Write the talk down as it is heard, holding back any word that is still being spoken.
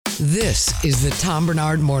This is the Tom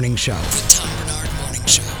Barnard Morning Show. The Tom Barnard Morning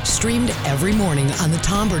Show. Streamed every morning on the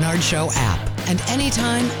Tom Barnard Show app and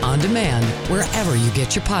anytime on demand wherever you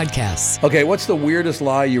get your podcasts. Okay, what's the weirdest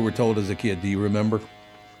lie you were told as a kid? Do you remember?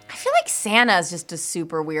 I feel like Santa is just a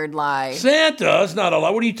super weird lie. Santa? It's not a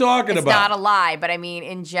lie. What are you talking about? It's not a lie, but I mean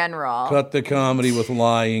in general. Cut the comedy with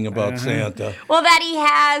lying about Santa. Well, that he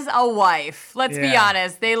has a wife. Let's be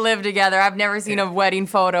honest. They live together. I've never seen a wedding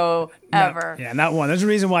photo ever. Not one. There's a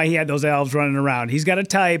reason why he had those elves running around. He's got a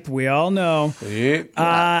type. We all know.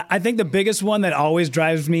 I think the biggest one that always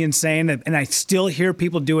drives me insane, and I still hear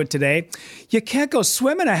people do it today, you can't go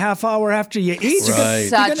swimming a half hour after you eat. Right.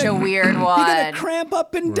 Such a weird one. You're going to cramp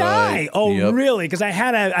up and die. Oh, really? Because I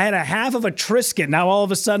had a half of a Triscuit. Now all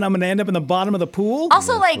of a sudden I'm going to end up in the bottom of the pool?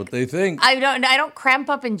 Also, That's what they think. I don't cramp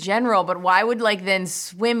up in general, but why would then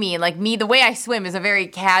swimming, me, the way I swim is a very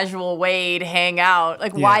casual way to hang out.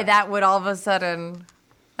 Why that would all of a sudden,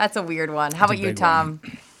 that's a weird one. How about you, Tom?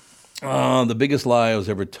 The biggest lie I was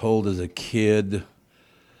ever told as a kid.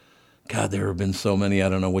 God, there have been so many, I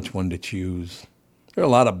don't know which one to choose. There are a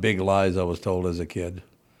lot of big lies I was told as a kid.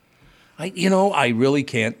 I really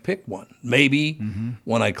can't pick one. Maybe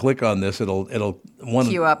when I click on this, it'll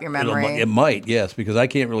cue up your memory. It might, yes, because I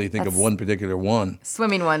can't really think of one particular one.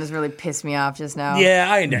 Swimming one has really pissed me off just now. Yeah,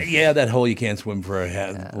 I know. Yeah, that whole you can't swim for a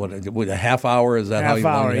half hour. Is that how you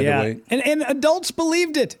long you had to wait? And adults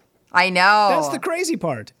believed it. I know. That's the crazy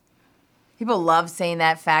part. People love saying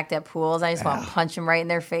that fact at pools. I just want to punch them right in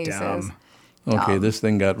their faces. Dumb. Okay, this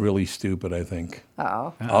thing got really stupid, I think.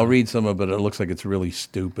 Uh-oh. I'll read some of it. It looks like it's really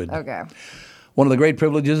stupid. Okay. One of the great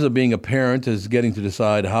privileges of being a parent is getting to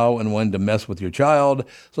decide how and when to mess with your child.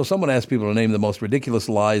 So someone asked people to name the most ridiculous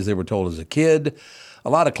lies they were told as a kid.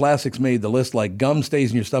 A lot of classics made the list, like gum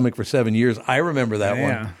stays in your stomach for 7 years. I remember that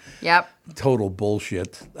one. Yep. Total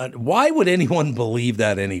bullshit. Why would anyone believe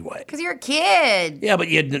that anyway? Because you're a kid. Yeah, but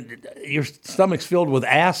your stomach's filled with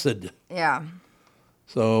acid. Yeah.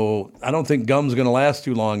 So I don't think gum's going to last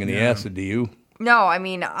too long in the acid, do you? No, I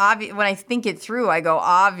mean, when I think it through, I go,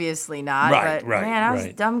 obviously not. Right, but, man, I was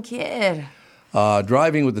a dumb kid.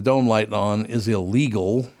 Driving with the dome light on is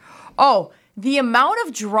illegal. Oh, the amount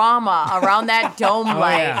of drama around that dome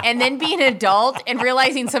light, and then being an adult and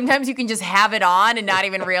realizing sometimes you can just have it on and not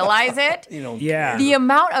even realize it. The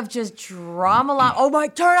amount of just drama. Oh, my,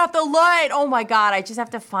 turn off the light. Oh, my God, I just have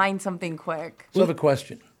to find something quick. So I have a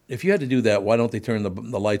question. If you had to do that, why don't they turn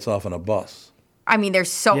the lights off on a bus? I mean,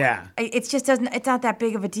 there's so... Yeah. It's not that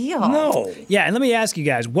big of a deal. No. Yeah, and let me ask you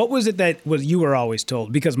guys, what was it that you were always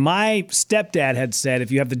told? Because my stepdad had said,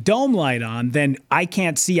 if you have the dome light on, then I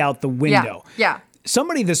can't see out the window. Yeah.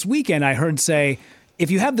 Somebody this weekend I heard say, if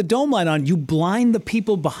you have the dome light on, you blind the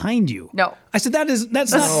people behind you. No. I said, that's not...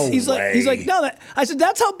 No he's like, no. I said,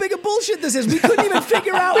 that's how big a bullshit this is. We couldn't even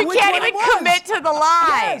figure out which one it was. We can't even commit to the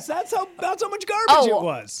lie. Yes, that's how much garbage it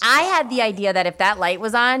was. I had the idea that if that light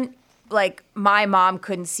was on, my mom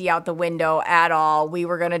couldn't see out the window at all. We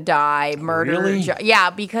were going to die, murdered. Really? Yeah,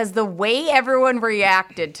 because the way everyone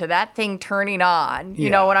reacted to that thing turning on, you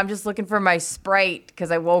know, when I'm just looking for my Sprite because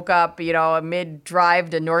I woke up, mid-drive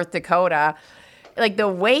to North Dakota, the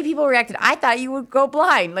way people reacted, I thought you would go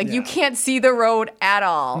blind. You can't see the road at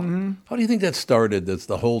all. Mm-hmm. How do you think that started, that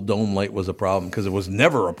the whole dome light was a problem? Because it was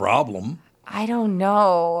never a problem. I don't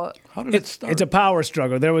know. How did it start? It's a power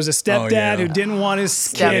struggle. There was a stepdad who didn't want his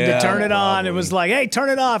kid to turn it on. It was like, hey, turn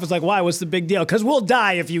it off. It's like, why? What's the big deal? Because we'll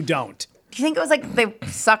die if you don't. Do you think it was the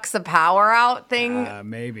sucks the power out thing?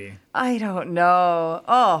 Maybe. I don't know.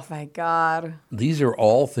 Oh, my God. These are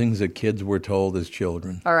all things that kids were told as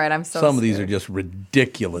children. All right, I'm so Some of these scared. are just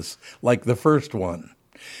ridiculous. Like the first one.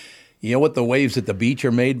 You know what the waves at the beach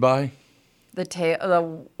are made by?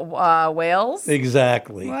 The whales?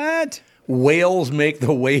 Exactly. What? Whales make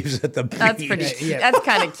the waves at the beach. That's pretty. That's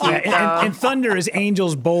kind of cute, though. And thunder is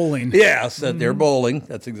angels bowling. Yes, they're bowling.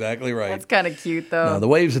 That's exactly right. That's kind of cute, though. No, the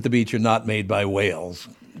waves at the beach are not made by whales.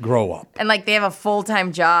 Grow up. And they have a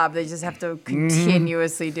full-time job. They just have to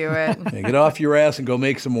continuously do it. Hey, get off your ass and go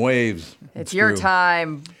make some waves. It's your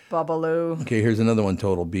time, Bubbaloo. Okay, here's another one,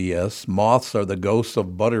 total BS. Moths are the ghosts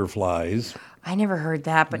of butterflies. I never heard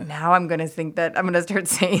that, but now I'm going to think that. I'm going to start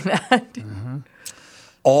saying that. Mm-hmm.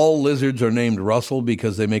 All lizards are named Russell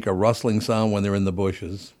because they make a rustling sound when they're in the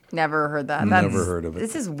bushes. Never heard that. Never heard of it.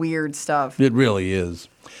 This is weird stuff. It really is.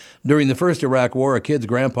 During the first Iraq War, a kid's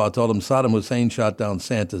grandpa told him Saddam Hussein shot down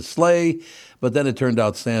Santa's sleigh, but then it turned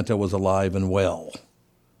out Santa was alive and well.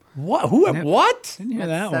 What? What? Didn't hear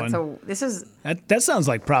that one. That sounds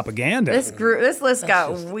like propaganda. This list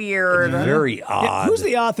got weird. Very odd. Who's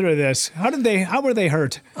the author of this? How were they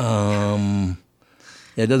hurt?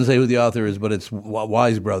 It doesn't say who the author is, but it's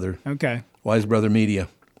Wise Brother. Okay. Wise Brother Media.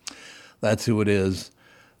 That's who it is.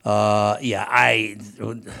 The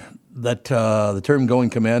term going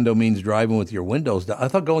commando means driving with your windows down. I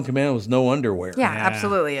thought going commando was no underwear. Yeah,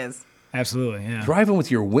 absolutely is. Absolutely, yeah. Driving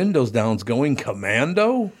with your windows down is going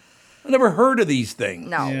commando? I never heard of these things.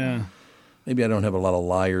 No. Yeah. Maybe I don't have a lot of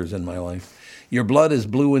liars in my life. Your blood is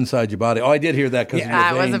blue inside your body. Oh, I did hear that because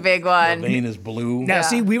that was a big one. Your vein is blue. Now,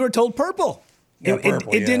 see, we were told purple. Yeah,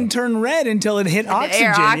 It didn't turn red until it hit oxygen.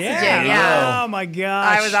 Oxygen, yeah. Oh, my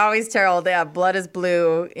gosh. I was always told, blood is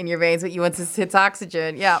blue in your veins, but once it hits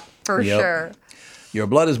oxygen, for sure. Your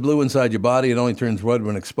blood is blue inside your body. It only turns red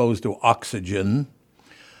when exposed to oxygen.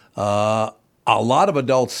 A lot of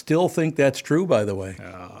adults still think that's true, by the way.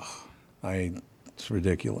 It's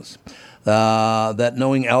ridiculous. That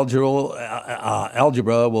knowing algebra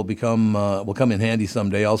will come in handy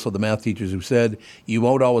someday. Also, the math teachers who said you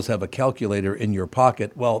won't always have a calculator in your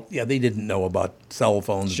pocket. Well, they didn't know about cell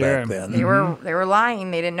phones back then. They were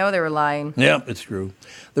lying. They didn't know they were lying. Yeah, it's true.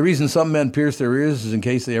 The reason some men pierce their ears is in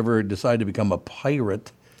case they ever decide to become a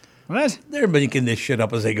pirate. What? They're making this shit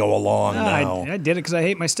up as they go along now. I did it because I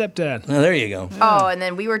hate my stepdad. There you go. Oh, and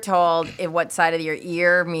then we were told what side of your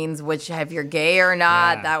ear means if you're gay or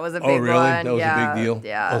not. Yeah. That was a big one. Oh, really? That was a big deal?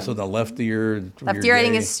 Yeah. Also, the left ear. Left ear, I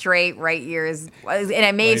think, is straight. Right ear is. And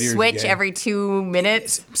I may switch every 2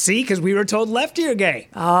 minutes. See, because we were told left ear gay.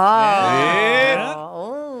 Oh. Yeah.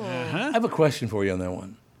 Oh. I have a question for you on that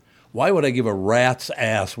one. Why would I give a rat's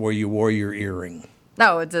ass where you wore your earring?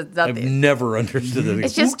 No, it's I've never understood it.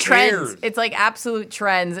 It's just trends. It's like absolute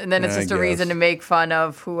trends, and then it's just a reason to make fun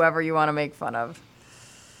of whoever you want to make fun of.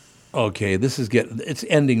 Okay, it's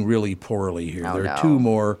ending really poorly here. There are 2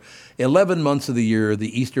 more. 11 months of the year,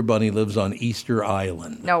 the Easter Bunny lives on Easter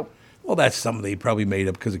Island. Nope. Well, that's something they probably made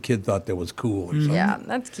up because a kid thought that was cool or something. Yeah,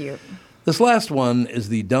 that's cute. This last one is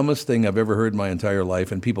the dumbest thing I've ever heard in my entire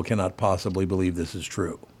life, and people cannot possibly believe this is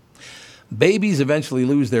true. Babies eventually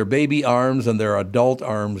lose their baby arms and their adult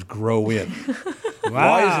arms grow in. Wow.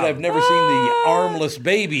 Why is it I've never seen the armless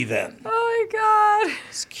baby then? Oh, my God.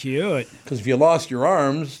 It's cute. Because if you lost your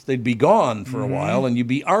arms, they'd be gone for a while and you'd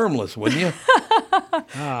be armless, wouldn't you?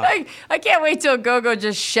 I can't wait till Gogo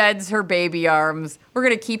just sheds her baby arms. We're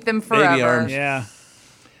going to keep them forever. Baby arms. Yeah.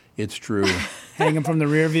 It's true. Hang them from the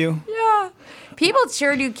rear view. Yeah. People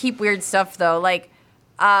sure do keep weird stuff, though. Like,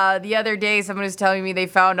 the other day, someone was telling me they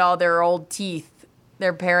found all their old teeth.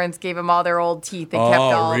 Their parents gave them all their old teeth. They kept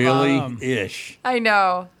all really? of them. Ish. I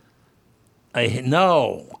know.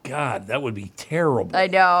 No. God, that would be terrible. I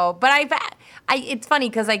know. But it's funny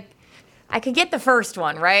because I could get the first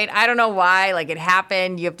one, right? I don't know why. Like, it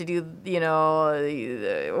happened. You have to do,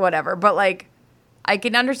 whatever. But, like, I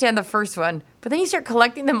can understand the first one. But then you start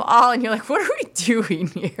collecting them all, and you're like, what are we doing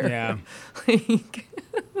here? Yeah.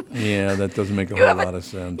 Yeah, that doesn't make a whole lot of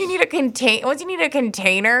sense. You need once you need a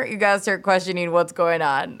container, you gotta start questioning what's going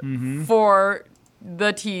on for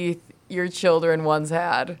the teeth your children once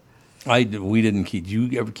had. We didn't keep. Did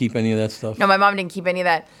you ever keep any of that stuff? No, my mom didn't keep any of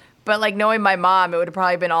that. But like knowing my mom, it would have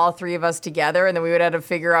probably been all 3 of us together, and then we would have to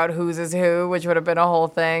figure out whose is who, which would have been a whole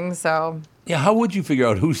thing. So yeah, how would you figure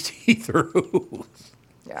out whose teeth are whose?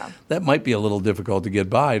 Yeah, that might be a little difficult to get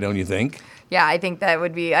by, don't you think? Yeah, I think that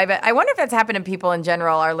would be. I wonder if that's happened to people in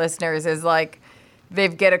general. Our listeners is like they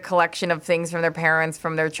get a collection of things from their parents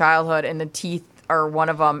from their childhood, and the teeth are one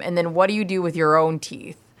of them. And then what do you do with your own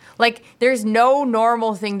teeth? Like, there's no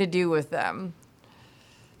normal thing to do with them.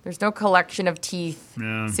 There's no collection of teeth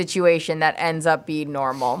situation that ends up being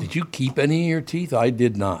normal. Did you keep any of your teeth? I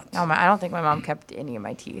did not. No, I don't think my mom kept any of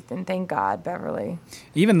my teeth, and thank God, Beverly.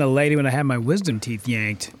 Even the lady, when I had my wisdom teeth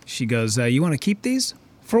yanked, she goes, you want to keep these?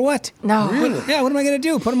 For what? No. Really? What am I going to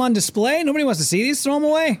do? Put them on display? Nobody wants to see these. Throw them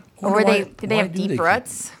away. Or did they have deep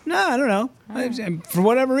roots? No, I don't know. For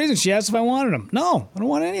whatever reason, she asked if I wanted them. No, I don't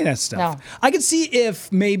want any of that stuff. No. I could see if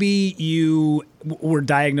maybe you were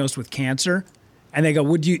diagnosed with cancer, and they go,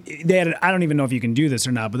 would you, I don't even know if you can do this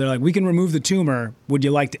or not, but they're like, we can remove the tumor. Would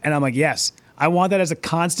you like to? And I'm like, yes. I want that as a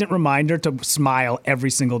constant reminder to smile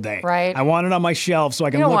every single day. Right. I want it on my shelf so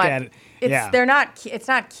I can look at it. It's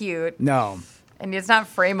not cute. No. And it's not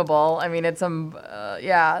frameable. I mean, it's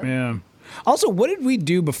Yeah. Also, what did we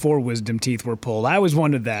do before wisdom teeth were pulled? I always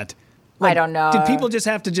wondered that. Like, I don't know. Did people just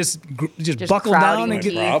have to just buckle down and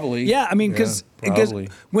get? Probably. Yeah, I mean, because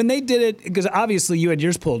when they did it, because obviously you had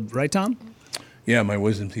yours pulled, right, Tom? Yeah, my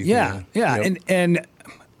wisdom teeth. Yeah. Yep. And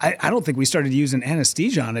I don't think we started using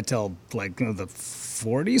anesthesia on it till like the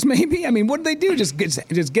 40s, maybe. I mean, what did they do? Just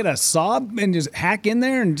get a saw and just hack in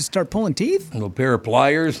there and just start pulling teeth? A little pair of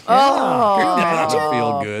pliers. Oh, that doesn't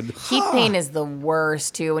feel good. Teeth pain is the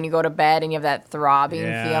worst too. When you go to bed and you have that throbbing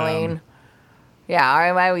feeling.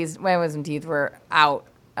 Yeah, my wisdom teeth were out.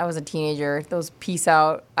 I was a teenager. Those peace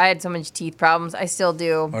out. I had so much teeth problems. I still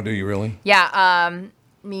do. Oh, do you really? Yeah.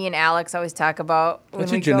 Me and Alex always talk about.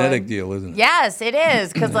 It's a genetic deal, isn't it? Yes, it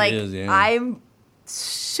is. Because yeah. I'm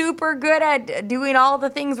super good at doing all the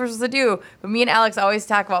things we're supposed to do. But me and Alex always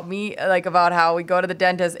talk about about how we go to the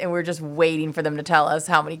dentist and we're just waiting for them to tell us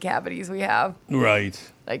how many cavities we have. Right.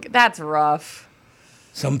 That's rough.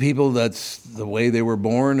 Some people, that's the way they were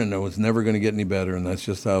born, and it was never going to get any better, and that's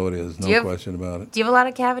just how it is. No question about it. Do you have a lot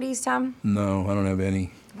of cavities, Tom? No, I don't have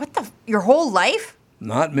any. What your whole life?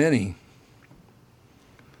 Not many.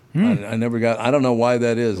 I never got. I don't know why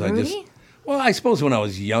that is. Rudy? I suppose when I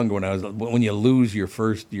was younger, when you lose your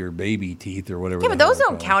baby teeth or whatever. Yeah, but those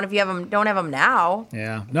don't count if you don't have them now.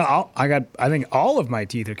 Yeah. No, I think all of my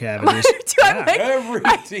teeth are cavities. Every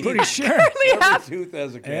teeth. Pretty sure. Every tooth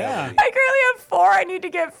has a cavity. Yeah. I currently have 4 I need to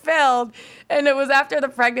get filled. And it was after the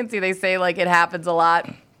pregnancy. They say it happens a lot.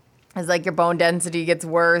 It's your bone density gets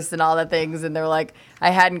worse and all the things. And they're like, I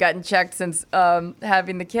hadn't gotten checked since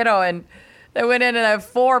having the kiddo. And I went in and I have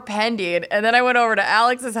 4 pending. And then I went over to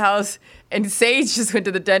Alex's house and Sage just went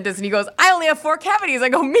to the dentist and he goes, I only have 4 cavities. I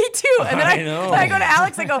go, me too. And then I go to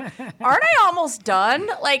Alex, I go, aren't I almost done?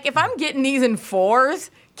 If I'm getting these in 4s,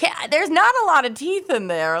 there's not a lot of teeth in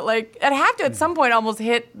there. I'd have to at some point almost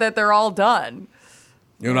hit that they're all done.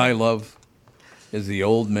 You know what I love is the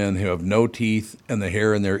old men who have no teeth and the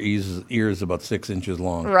hair in their ears about 6 inches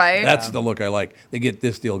long. Right. That's the look I like. They get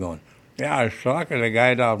this deal going. Yeah, I was talking to the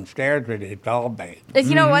guy downstairs and he told me.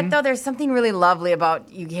 You know what, though? There's something really lovely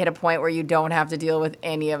about you hit a point where you don't have to deal with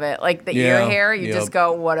any of it. The ear hair, you just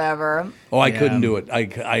go, whatever. Oh, I couldn't do it. I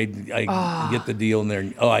get the deal in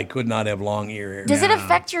there. Oh, I could not have long ear hair. Does it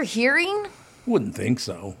affect your hearing? Wouldn't think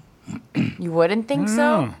so. You wouldn't think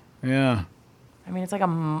so? Yeah. I mean, it's like a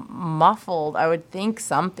muffled, I would think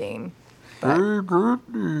something. But, I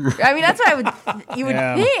mean, that's what you would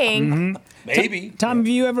think. Mm-hmm. Maybe. Tom, have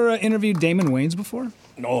you ever interviewed Damon Wayans before?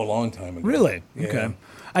 No, a long time ago. Really? Yeah.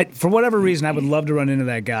 Okay. For whatever reason, I would love to run into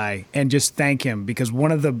that guy and just thank him because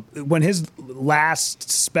when his last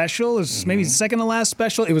special is maybe second to last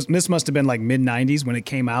special, this must have been mid 90s when it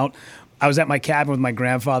came out. I was at my cabin with my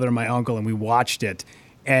grandfather and my uncle and we watched it.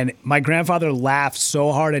 And my grandfather laughed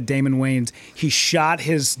so hard at Damon Wayans, he shot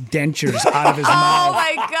his dentures out of his mouth. Oh,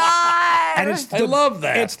 my God. And I love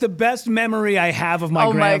that. It's the best memory I have of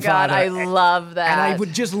my grandfather. Oh, my God. I love that. And I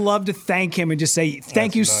would just love to thank him and just say,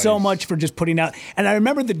 thank you so much for just putting out. And I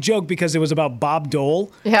remember the joke because it was about Bob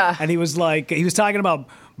Dole. Yeah. And he was talking about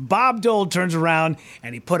Bob Dole turns around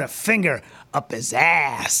and he put a finger up his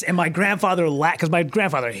ass. And my grandfather laughed, because my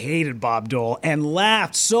grandfather hated Bob Dole, and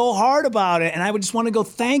laughed so hard about it. And I would just want to go,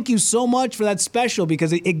 thank you so much for that special,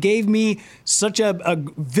 because it gave me such a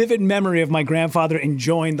vivid memory of my grandfather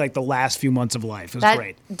enjoying the last few months of life. It was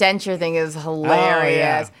great. That denture thing is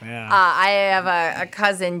hilarious. Oh, yeah. I have a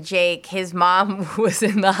cousin, Jake. His mom was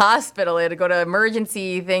in the hospital. They had to go to an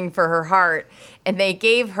emergency thing for her heart. And they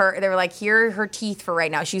were like, here are her teeth for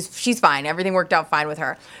right now. She's fine. Everything worked out fine with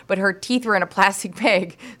her. But her teeth were in a plastic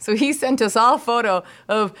bag. So he sent us all a photo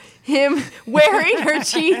of him wearing her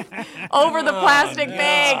teeth over the plastic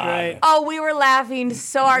bag. Right. Oh, we were laughing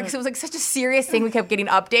so hard because it was such a serious thing. We kept getting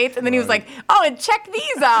updates. And then he was like, oh, and check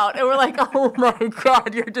these out. And we're like, oh, my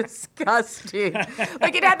God, you're disgusting.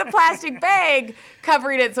 It had the plastic bag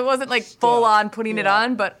covering it. So it wasn't full on putting it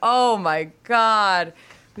on. But, oh, my God.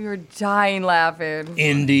 We were dying laughing.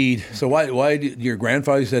 Indeed. So why did your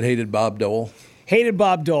grandfather said hated Bob Dole? Hated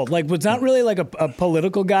Bob Dole. Was not really a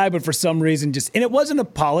political guy, but for some reason and it wasn't a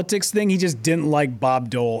politics thing. He just didn't like Bob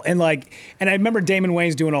Dole. And I remember Damon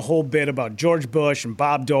Wayans doing a whole bit about George Bush and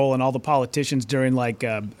Bob Dole and all the politicians during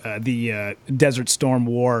the Desert Storm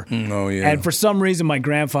War. Oh, yeah. And for some reason, my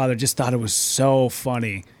grandfather just thought it was so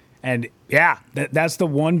funny. And yeah, that's the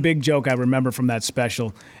one big joke I remember from that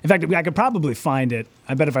special. In fact, I could probably find it.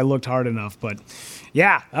 I bet if I looked hard enough. But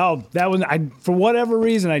yeah, for whatever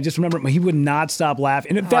reason, I just remember he would not stop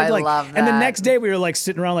laughing. And in fact, I love that. And the next day we were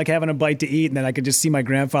sitting around having a bite to eat, and then I could just see my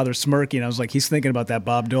grandfather smirking. I was like, he's thinking about that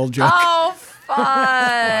Bob Dole joke. Oh, fun!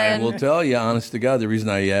 I will tell you, honest to God, the reason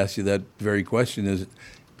I asked you that very question is,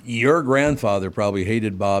 your grandfather probably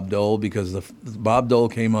hated Bob Dole because Bob Dole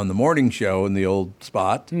came on the morning show in the old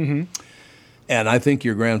spot. Mm-hmm. And I think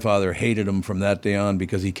your grandfather hated him from that day on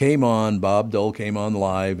because Bob Dole came on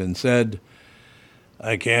live and said,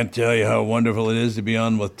 I can't tell you how wonderful it is to be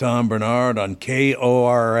on with Tom Barnard on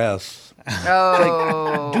KORS.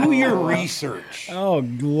 Oh. Like, do your research. Oh,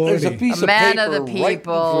 glory. There's a piece of man paper of the people. right in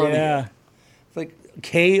front of you. It's like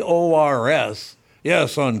KORS.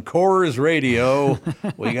 Yes, on Coors Radio.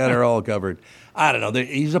 We got her all covered. I don't know.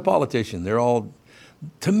 He's a politician. They're all,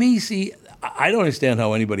 to me, see, I don't understand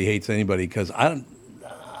how anybody hates anybody because I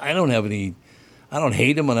don't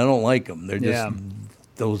hate them and I don't like them. They're just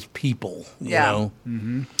those people, you know.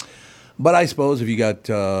 Mm-hmm. But I suppose if you got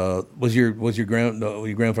was your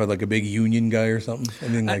grandfather like a big union guy or something,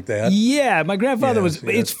 anything like that? Yeah, my grandfather was.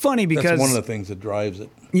 It's funny because that's one of the things that drives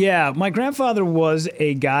it. Yeah, my grandfather was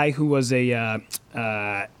a guy who was a.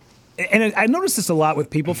 And I noticed this a lot with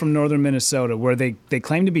people from northern Minnesota where they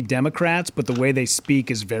claim to be Democrats, but the way they speak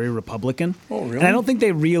is very Republican. Oh, really? And I don't think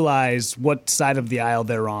they realize what side of the aisle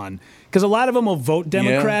they're on. Because a lot of them will vote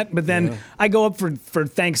Democrat, but then I go up for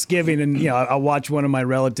Thanksgiving and I'll watch one of my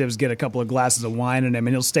relatives get a couple of glasses of wine in him,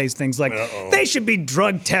 and he'll say things like, they should be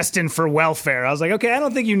drug testing for welfare. I was like, okay, I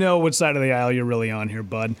don't think you know which side of the aisle you're really on here,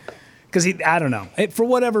 bud. Because I don't know. For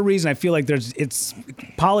whatever reason, I feel like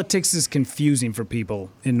politics is confusing for people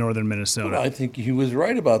in northern Minnesota. Well, I think he was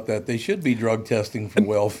right about that. They should be drug testing for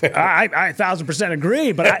welfare. I 1,000%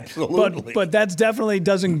 agree, but absolutely. But that definitely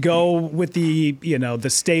doesn't go with the the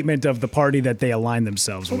statement of the party that they align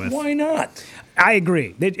themselves with. Why not? I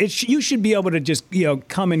agree. You should be able to just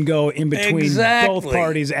come and go in between both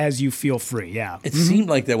parties as you feel free. Yeah. It seemed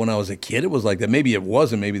like that when I was a kid. It was like that. Maybe it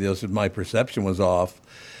wasn't. Maybe my perception was off.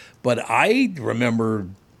 But I remember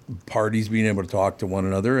parties being able to talk to one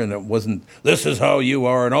another, and it wasn't, this is how you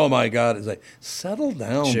are, and oh my God. It's like, settle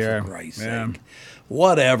down, for Christ's sake.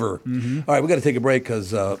 Whatever. Mm-hmm. All right, we got to take a break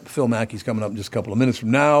because Phil Mackey's coming up in just a couple of minutes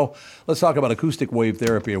from now. Let's talk about acoustic wave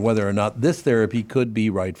therapy and whether or not this therapy could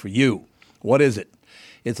be right for you. What is it?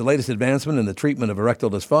 It's the latest advancement in the treatment of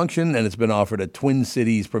erectile dysfunction, and it's been offered at Twin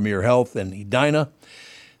Cities Premier Health in Edina.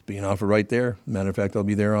 It's being offered right there. Matter of fact, I'll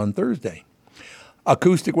be there on Thursday.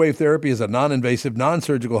 Acoustic wave therapy is a non-invasive,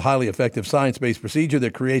 non-surgical, highly effective science-based procedure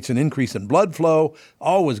that creates an increase in blood flow,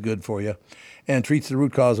 always good for you, and treats the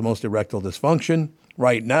root cause of most erectile dysfunction.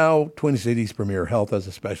 Right now, Twin Cities Premier Health has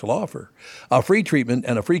a special offer. A free treatment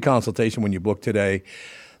and a free consultation when you book today.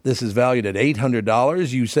 This is valued at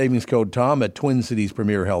 $800. Use savings code TOM at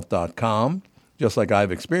TwinCitiesPremierHealth.com. Just like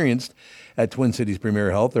I've experienced at Twin Cities Premier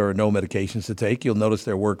Health, there are no medications to take. You'll notice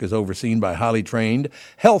their work is overseen by highly trained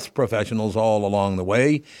health professionals all along the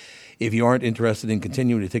way. If you aren't interested in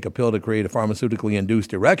continuing to take a pill to create a pharmaceutically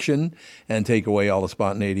induced erection and take away all the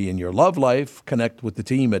spontaneity in your love life, connect with the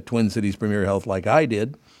team at Twin Cities Premier Health like I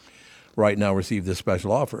did. Right now, receive this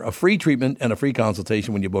special offer. A free treatment and a free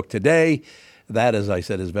consultation when you book today. That, as I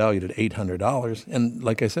said, is valued at $800. And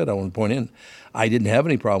like I said, I want to point in, I didn't have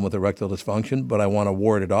any problem with erectile dysfunction, but I want to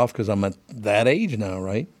ward it off because I'm at that age now,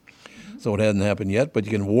 right? So it hasn't happened yet, but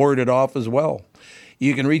you can ward it off as well.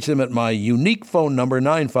 You can reach them at my unique phone number,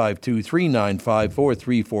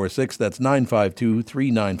 952-395-4346. That's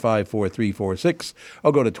 952-395-4346.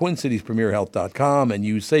 Or go to TwinCitiesPremierHealth.com and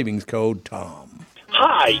use savings code TOM.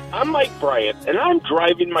 Hi, I'm Mike Bryant, and I'm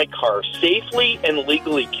driving my car safely and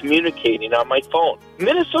legally communicating on my phone.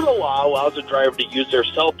 Minnesota law allows a driver to use their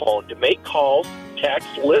cell phone to make calls, text,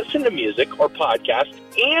 listen to music or podcasts,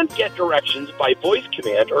 and get directions by voice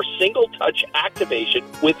command or single-touch activation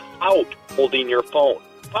without holding your phone.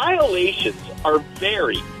 Violations are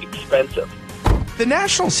very expensive. The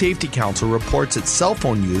National Safety Council reports that cell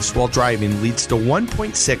phone use while driving leads to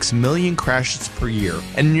 1.6 million crashes per year,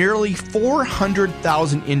 and nearly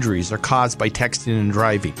 400,000 injuries are caused by texting and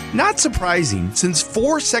driving. Not surprising, since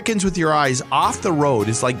 4 seconds with your eyes off the road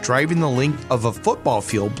is like driving the length of a football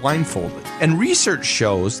field blindfolded. And research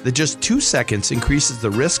shows that just 2 seconds increases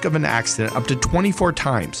the risk of an accident up to 24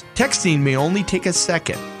 times. Texting may only take a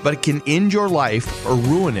second, but it can end your life or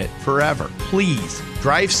ruin it forever. Please,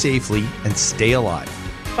 drive safely and stay alive.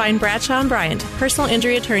 Find Bradshaw and Bryant, personal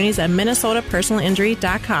injury attorneys at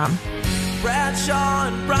minnesotapersonalinjury.com. Bradshaw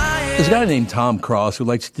and Bryant. There's a guy named Tom Cross who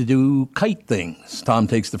likes to do kite things. Tom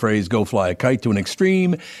takes the phrase, go fly a kite, to an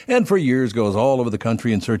extreme, and for years goes all over the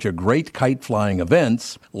country in search of great kite flying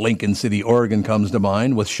events. Lincoln City, Oregon comes to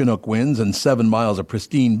mind, with Chinook winds and 7 miles of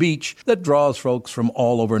pristine beach that draws folks from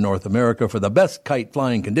all over North America for the best kite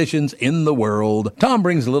flying conditions in the world. Tom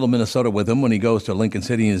brings a little Minnesota with him when he goes to Lincoln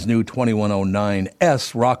City in his new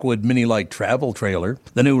 2109S Rockwood Mini Light travel trailer.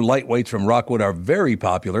 The new lightweights from Rockwood are very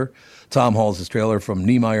popular. Tom hauls his trailer from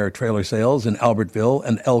Niemeyer Trailer Sales in Albertville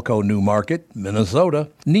and Elko New Market, Minnesota.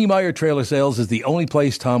 Niemeyer Trailer Sales is the only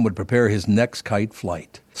place Tom would prepare his next kite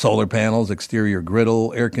flight. Solar panels, exterior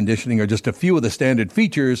griddle, air conditioning are just a few of the standard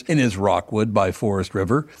features in his Rockwood by Forest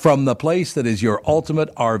River, from the place that is your ultimate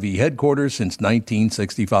RV headquarters since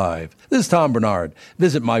 1965. This is Tom Barnard.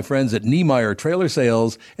 Visit my friends at Niemeyer Trailer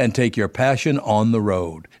Sales and take your passion on the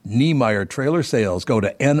road. Niemeyer Trailer Sales. Go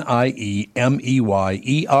to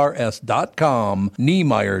NIEMEYERS.com.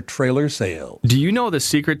 Niemeyer Trailer Sales. Do you know the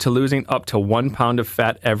secret to losing up to 1 pound of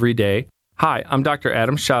fat every day? Hi, I'm Dr.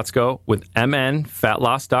 Adam Schatzko with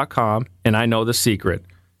MNFatLoss.com, and I know the secret.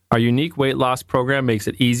 Our unique weight loss program makes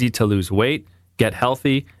it easy to lose weight, get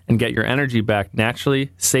healthy, and get your energy back naturally,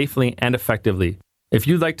 safely, and effectively. If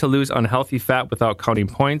you'd like to lose unhealthy fat without counting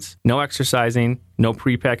points, no exercising, no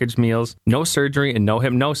prepackaged meals, no surgery, and no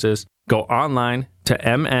hypnosis, go online to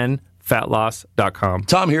MNFatLoss.com.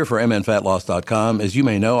 Tom here for MNFatLoss.com. As you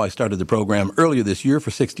may know, I started the program earlier this year for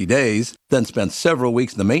 60 days, then spent several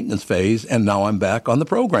weeks in the maintenance phase, and now I'm back on the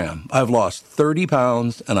program. I've lost 30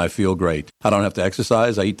 pounds, and I feel great. I don't have to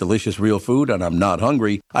exercise, I eat delicious real food, and I'm not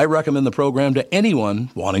hungry. I recommend the program to anyone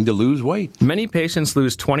wanting to lose weight. Many patients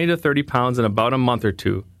lose 20 to 30 pounds in about a month or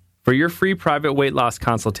two. For your free private weight loss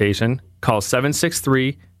consultation, call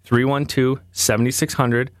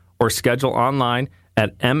 763-312-7600 or schedule online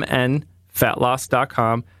at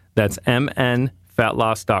MNFatLoss.com. That's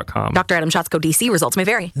MNFatLoss.com. Dr. Adam Schatzko, DC. Results may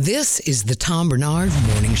vary. This is the Tom Barnard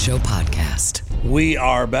Morning Show podcast. We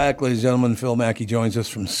are back, ladies and gentlemen. Phil Mackey joins us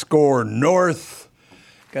from SKOR North.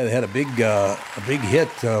 Guy that had a big hit.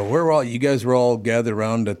 Where were all you guys? Were all gathered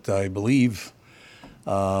around at, I believe,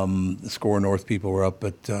 the SKOR North people were up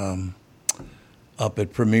at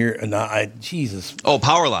Premier. Jesus. Oh,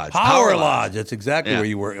 Power Lodge. Power Lodge. That's exactly where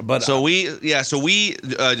you were. But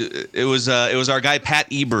it was our guy Pat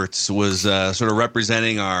Eberts was sort of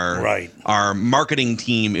representing our marketing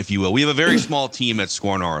team, if you will. We have a very small team at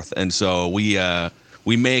SKOR North, and so we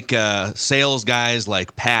make sales guys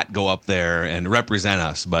like Pat go up there and represent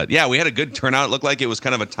us. But yeah, we had a good turnout. It looked like it was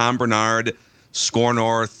kind of a Tom Barnard SKOR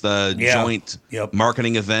North joint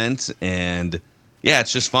marketing event, and yeah,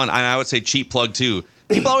 it's just fun. I would say cheap plug, too.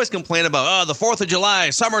 People always complain about, the 4th of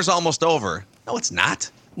July, summer's almost over. No, it's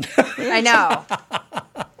not. I know.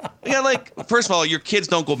 Yeah, first of all, your kids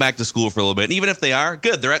don't go back to school for a little bit. And even if they are,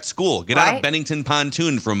 good, they're at school. Get out of Bennington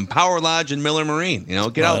Pontoon from Power Lodge and Miller Marine. Get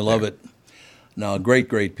out there. I love it. No,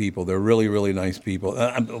 great people. They're really, really nice people.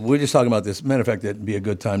 We're just talking about this. Matter of fact, it'd be a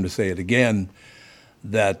good time to say it again,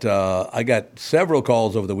 that I got several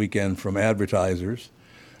calls over the weekend from advertisers.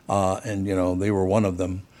 And, they were one of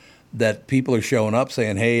them, that people are showing up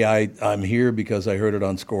saying, hey, I'm here because I heard it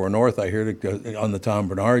on SKOR North. I heard it on the Tom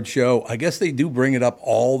Barnard Show. I guess they do bring it up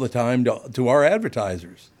all the time to our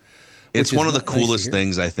advertisers. It's one of the coolest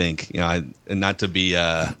things, I think, and not to be,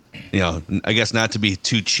 I guess not to be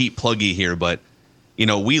too cheap pluggy here, but,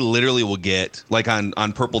 we literally will get, like on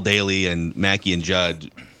Purple Daily and Mackey and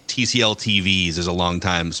Judd, TCL TVs is a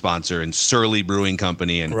longtime sponsor, and Surly Brewing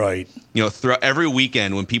Company. And, every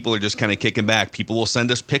weekend when people are just kind of kicking back, people will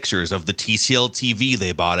send us pictures of the TCL TV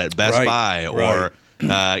they bought at Best Buy, or,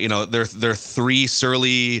 their 3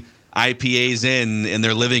 Surly IPAs in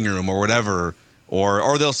their living room or whatever.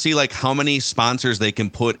 Or they'll see how many sponsors they can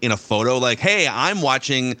put in a photo. Like, hey, I'm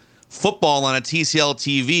watching football on a TCL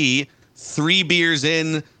TV, 3 beers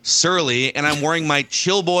in, Surly, and I'm wearing my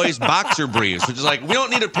Chill Boys boxer briefs, which is we don't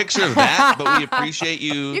need a picture of that, but we appreciate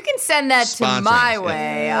you. You can send that to my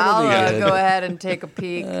way. I'll go ahead and take a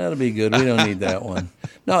peek. That'll be good. We don't need that one.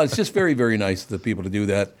 No, it's just very, very nice of the people to do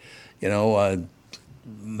that.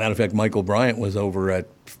 Matter of fact, Michael Bryant was over at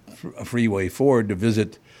Freeway Ford to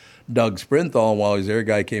visit Doug Sprinthal. While he was there, a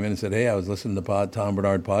guy came in and said, hey, I was listening to the Tom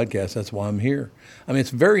Barnard podcast. That's why I'm here. I mean,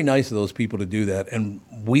 it's very nice of those people to do that, and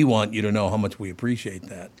we want you to know how much we appreciate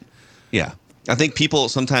that. Yeah. I think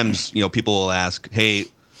sometimes people will ask, hey,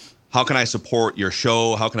 how can I support your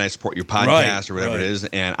show? How can I support your podcast or whatever it is?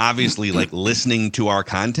 And obviously, listening to our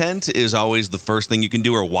content is always the first thing you can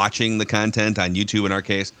do, or watching the content on YouTube in our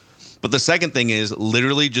case. But the second thing is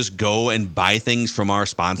literally just go and buy things from our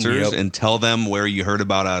sponsors and tell them where you heard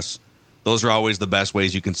about us. Those are always the best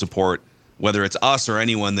ways you can support, whether it's us or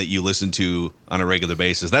anyone that you listen to on a regular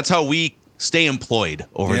basis. That's how we stay employed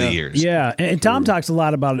over the years. Yeah, and Tom talks a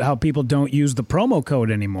lot about how people don't use the promo code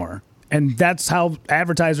anymore. And that's how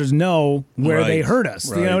advertisers know where they heard us.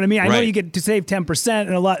 You know what I mean? I know you get to save 10%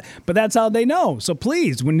 and a lot, but that's how they know. So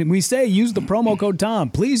please, when we say use the promo code Tom,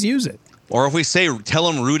 please use it. Or if we say, tell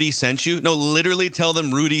them Rudy sent you. No, literally tell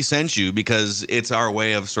them Rudy sent you, because it's our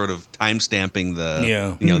way of sort of time-stamping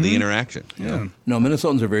the, the interaction. Yeah. No,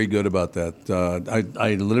 Minnesotans are very good about that.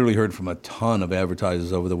 I literally heard from a ton of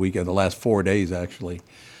advertisers over the weekend, the last 4 days, actually,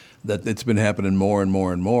 that it's been happening more and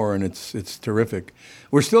more and more, and it's terrific.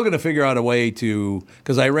 We're still going to figure out a way to,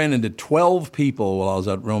 because I ran into 12 people while I was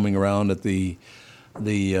out roaming around at the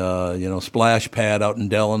splash pad out in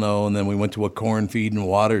Delano, and then we went to a corn feed in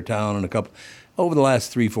Watertown, and over the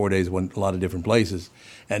last 3-4 days went a lot of different places,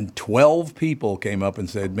 and 12 people came up and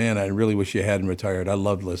said, "Man, I really wish you hadn't retired. I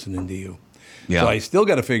loved listening to you." Yeah. So I still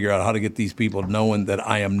got to figure out how to get these people knowing that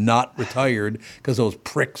I am not retired, because those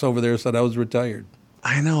pricks over there said I was retired.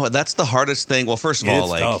 I know, that's the hardest thing. Well, first of all,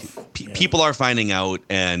 like people are finding out,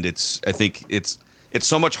 and I think it's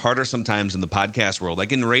so much harder sometimes in the podcast world,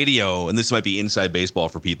 like in radio, and this might be inside baseball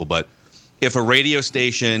for people, but if a radio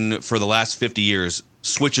station for the last 50 years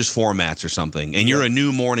switches formats or something, and you're a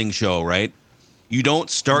new morning show, right? You don't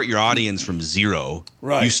start your audience from zero.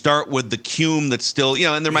 Right. You start with the cume that's still,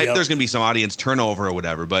 and there's going to be some audience turnover or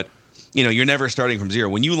whatever, but you're never starting from zero.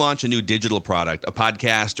 When you launch a new digital product, a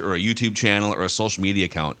podcast or a YouTube channel or a social media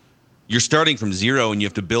account, you're starting from zero and you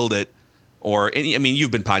have to build it.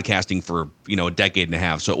 You've been podcasting for, a decade and a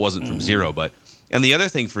half, so it wasn't from zero. And the other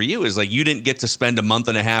thing for you is, like, you didn't get to spend a month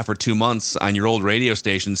and a half or 2 months on your old radio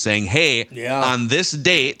station saying, hey, on this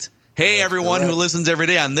date, hey, everyone who listens every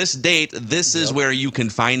day, on this date, this is where you can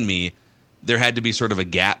find me. There had to be sort of a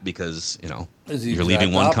gap because, you're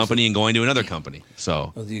leaving one company and going to another company.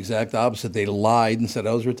 So it was the exact opposite. They lied and said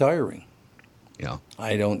I was retiring. Yeah.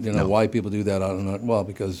 I don't know why people do that. I don't know. Well,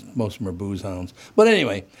 because most of them are booze hounds. But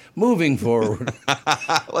anyway, moving forward.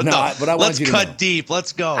 Let's cut deep.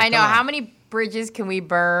 Let's go. I know. How many bridges can we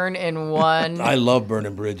burn in one? I love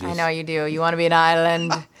burning bridges. I know you do. You want to be an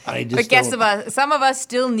island. Some of us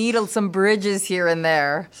still needle some bridges here and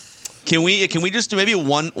there. Can we just do maybe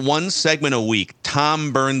one segment a week?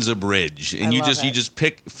 Tom burns a bridge, and you just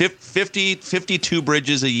pick 52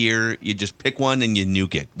 bridges a year. You just pick one and you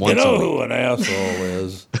nuke it. Once a week. Who an asshole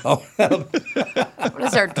is? I'm gonna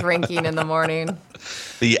start drinking in the morning.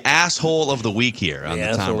 The asshole of the week here on the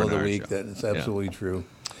Tom Barnard Show. Asshole of the week. That is absolutely true.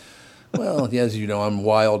 Well, as you know, I'm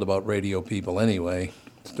wild about radio people anyway.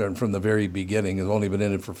 Starting from the very beginning, I've only been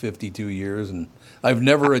in it for 52 years, and I've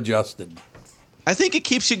never adjusted. I think it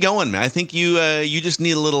keeps you going, man. I think you just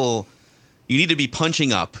need you need to be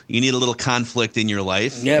punching up. You need a little conflict in your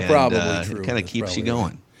life. Yeah, probably true. It kind of keeps you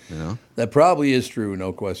going. That probably is true,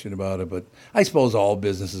 no question about it. But I suppose all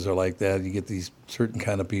businesses are like that. You get these certain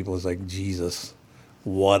kind of people. It's like, Jesus,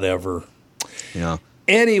 whatever. Yeah.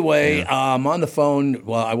 Anyway, on the phone.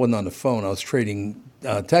 Well, I wasn't on the phone. I was trading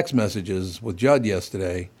text messages with Judd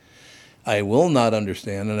yesterday. I will not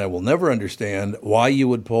understand, and I will never understand, why you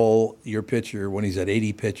would pull your pitcher when he's at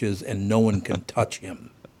 80 pitches and no one can touch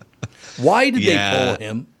him. Why did they pull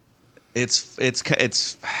him? It's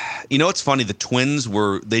funny. The Twins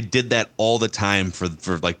they did that all the time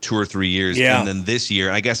for like 2 or 3 years. Yeah. And then this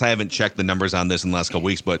year, I guess I haven't checked the numbers on this in the last couple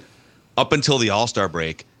weeks, but up until the All-Star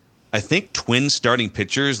break, I think Twins starting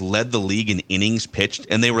pitchers led the league in innings pitched,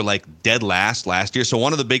 and they were like dead last year. So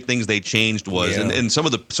one of the big things they changed was, and some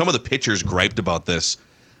of the pitchers griped about this.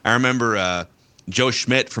 I remember Joe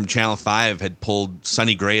Schmidt from Channel 5 had pulled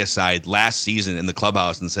Sonny Gray aside last season in the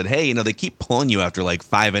clubhouse and said, hey, they keep pulling you after like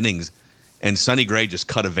 5 innings. And Sonny Gray just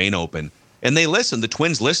cut a vein open. And they listened. The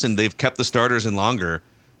Twins listened. They've kept the starters in longer.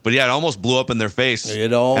 But it almost blew up in their face.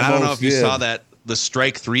 It almost and I don't know if you saw that. The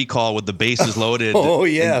strike 3 call with the bases loaded. Oh,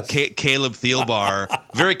 yes. Caleb Thielbar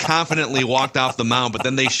very confidently walked off the mound, but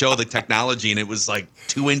then they show the technology, and it was like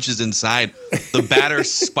 2 inches inside. The batter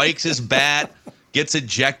spikes his bat, gets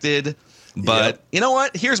ejected. But you know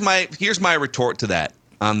what? Here's my retort to that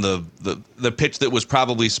on the pitch that was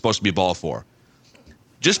probably supposed to be ball 4.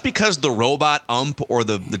 Just because the robot ump or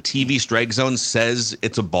the TV strike zone says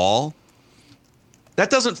it's a ball, that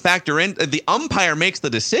doesn't factor in. The umpire makes the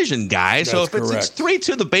decision, guy. So if it's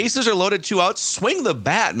 3-2, the bases are loaded, 2 outs, swing the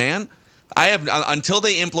bat, man. I have until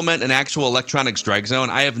they implement an actual electronic strike zone,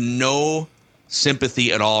 I have no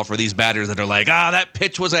sympathy at all for these batters that are like, that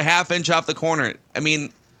pitch was a half inch off the corner. I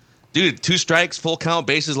mean, dude, 2 strikes, full count,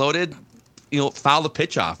 bases loaded. Foul the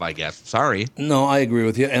pitch off, I guess. Sorry. No, I agree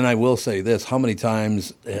with you. And I will say this. How many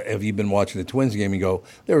times have you been watching the Twins game and go,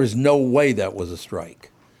 there is no way that was a strike?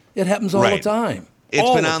 It happens all the time. It's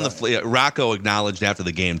been on the Rocco acknowledged after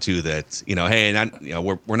the game too that hey,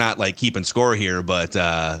 we're not like keeping score here, but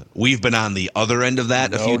we've been on the other end of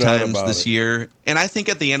that a few times this year, and I think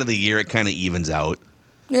at the end of the year it kind of evens out.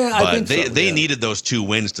 Yeah, but I think so. They needed those 2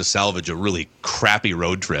 wins to salvage a really crappy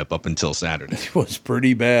road trip up until Saturday. It was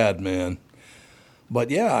pretty bad, man. But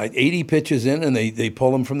yeah, 80 pitches in, and they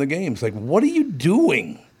pull him from the game. It's like, what are you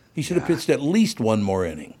doing? He should have pitched at least 1 more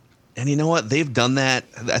inning. And you know what? They've done that.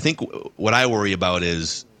 I think what I worry about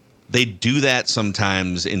is they do that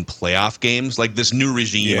sometimes in playoff games, like this new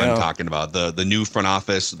regime I'm talking about, the new front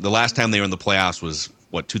office. The last time they were in the playoffs was,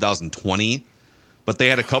 2020? But they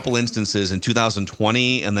had a couple instances in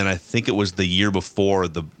 2020, and then I think it was the year before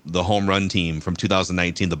the home run team from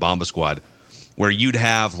 2019, the Bomba Squad, where you'd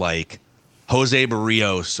have like Jose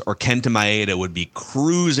Barrios or Kenta Maeda would be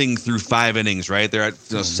cruising through 5 innings, right? They're at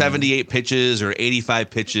 78 pitches or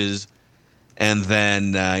 85 pitches, and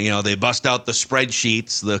then they bust out the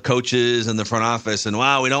spreadsheets, the coaches and the front office, and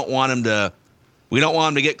wow, we don't want him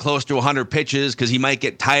to get close to 100 pitches because he might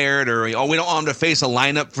get tired, or we don't want him to face a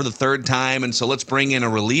lineup for the third time, and so let's bring in a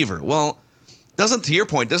reliever. Well, to your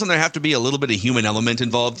point, doesn't there have to be a little bit of human element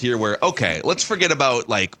involved here where, okay, let's forget about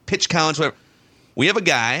like pitch counts, whatever. We have a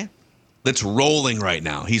guy that's rolling right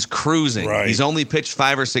now. He's cruising. Right. He's only pitched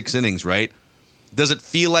 5 or 6 innings, right? Does it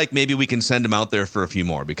feel like maybe we can send him out there for a few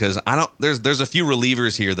more? Because there's a few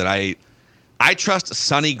relievers here that I trust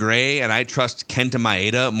Sonny Gray and I trust Kenta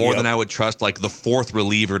Maeda more than I would trust like the 4th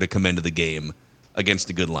reliever to come into the game against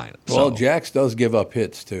a good lineup. Well, Jax does give up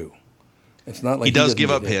hits too. It's not like he does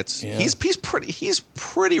give up hits. Yeah. He's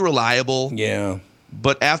pretty reliable. Yeah.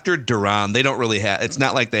 But after Duran, they don't really have. It's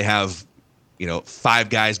not like they have 5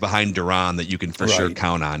 guys behind Duran that you can for sure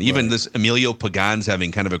count on. Even this Emilio Pagan's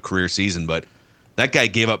having kind of a career season, but that guy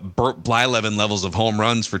gave up Burt Blyleven levels of home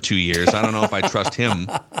runs for 2 years. I don't know if I trust him.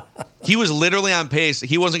 He was literally on pace.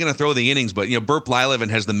 He wasn't going to throw the innings, but Burt Blyleven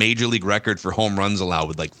has the major league record for home runs allowed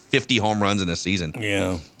with like 50 home runs in a season.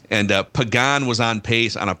 Yeah. And Pagan was on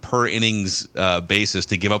pace on a per innings basis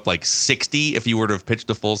to give up like 60 if you were to have pitched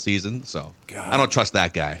a full season. So I don't trust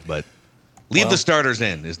that guy, but leave the starters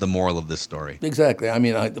in is the moral of this story. Exactly. I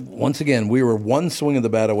mean, once again, we were one swing of the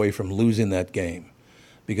bat away from losing that game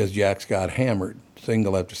because Jax got hammered,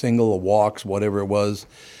 single after single, walks, whatever it was.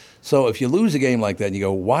 So if you lose a game like that and you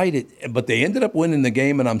go, but they ended up winning the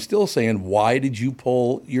game, and I'm still saying, why did you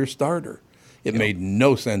pull your starter? It made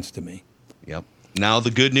no sense to me. Yep. Now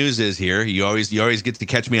the good news is here, you always get to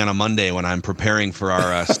catch me on a Monday when I'm preparing for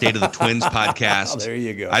our State of the Twins podcast. There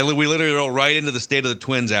you go. We literally go right into the State of the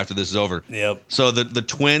Twins after this is over. Yep. So the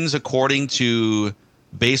Twins, according to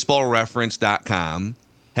baseballreference.com,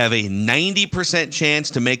 have a 90%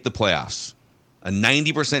 chance to make the playoffs. A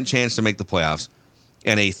 90% chance to make the playoffs.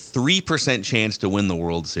 And a 3% chance to win the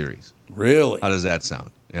World Series. Really? How does that sound?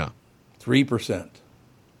 Yeah. 3%.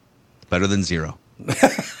 Better than 0.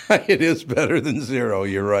 It is better than 0.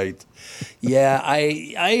 You're right. Yeah,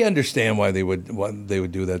 I understand why they would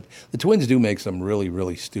do that. The Twins do make some really,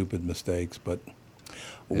 really stupid mistakes, but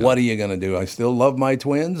what are you going to do? I still love my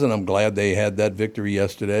Twins, and I'm glad they had that victory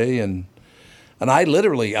yesterday. And I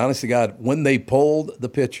literally, honest to God, when they pulled the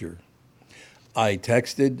pitcher, I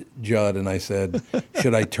texted Judd and I said,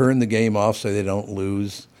 should I turn the game off so they don't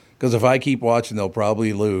lose? Because if I keep watching, they'll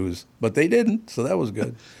probably lose. But they didn't, so that was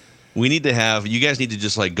good. We need to have, you guys need to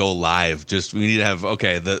just like go live. We need to have,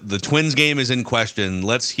 okay, the Twins game is in question.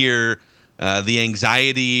 Let's hear the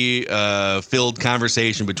anxiety-filled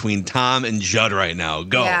conversation between Tom and Judd right now.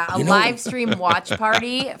 Go. Yeah, a live stream watch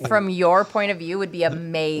party from your point of view would be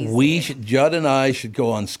amazing. Judd and I should go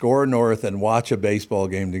on SKOR North and watch a baseball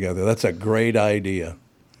game together. That's a great idea.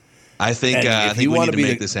 I think we need to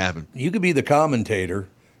make this happen. You could be the commentator,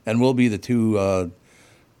 and we'll be the two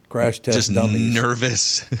crash test dummies. Just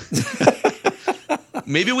nervous.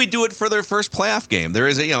 Maybe we do it for their first playoff game. There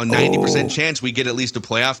is a 90% chance we get at least a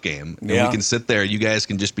playoff game. And we can sit there. You guys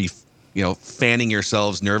can just be fanning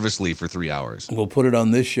yourselves nervously for 3 hours. We'll put it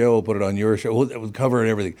on this show. We'll put it on your show. We'll cover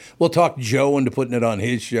everything. We'll talk Joe into putting it on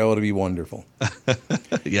his show. It'll be wonderful.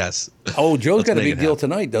 Yes. Oh, Joe's got a big deal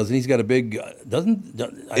tonight, doesn't he? He's got a big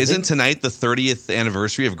Isn't tonight the 30th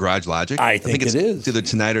anniversary of Garage Logic? I think it is. It's either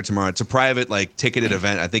tonight or tomorrow. It's a private ticketed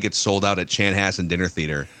event. I think it's sold out at Chanhassen Dinner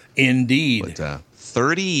Theater. Indeed. But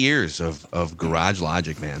 30 years of Garage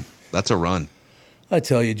Logic, man. That's a run. I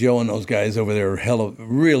tell you, Joe and those guys over there are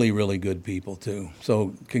really, really good people, too.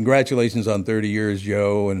 So congratulations on 30 years,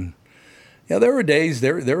 Joe. And yeah, there were days,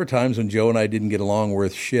 there were times when Joe and I didn't get along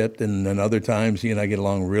worth shit, and then other times he and I get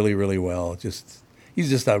along really, really well. He's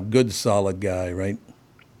just a good, solid guy, right?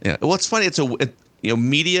 Yeah. Well, it's funny.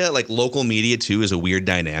 Media, like local media, too, is a weird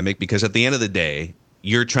dynamic because at the end of the day,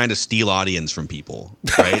 you're trying to steal audience from people,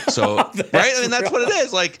 right? So, right? I mean, that's what it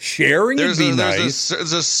is. Like sharing would be nice.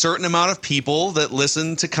 There's a certain amount of people that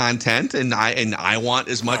listen to content, and I want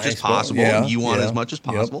as much as possible, and you want as much as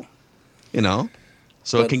possible.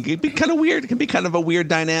 So it can be kind of weird. It can be kind of a weird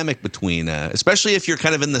dynamic between, especially if you're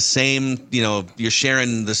kind of in the same, you're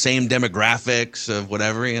sharing the same demographics of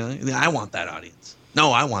whatever. I want that audience.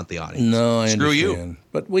 No, I want the audience. No, I Screw understand. You.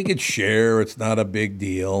 But we could share. It's not a big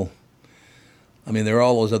deal. I mean, there are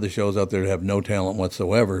all those other shows out there that have no talent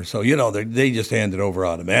whatsoever. So, they just hand it over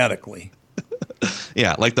automatically.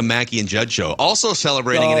 Yeah, like the Mackey and Judd show. Also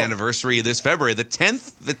celebrating an anniversary this February, the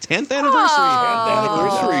 10th anniversary.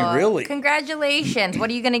 Anniversary, really? Congratulations. What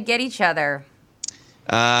are you going to get each other?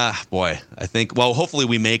 Boy, I think, hopefully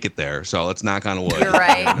we make it there. So let's knock on wood. You're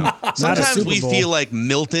right. Sometimes we feel like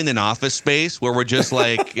Milton in Office Space, where we're just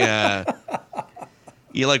like, we're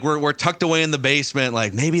tucked away in the basement.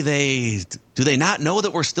 Like maybe do they not know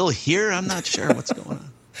that we're still here? I'm not sure what's going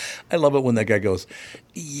on. I love it when that guy goes,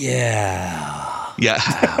 yeah. Yeah.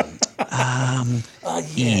 Yeah. I'm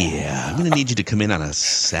going to need you to come in on a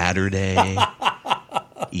Saturday.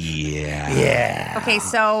 Yeah. Yeah. Okay,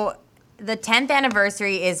 so the 10th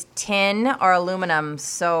anniversary is tin or aluminum,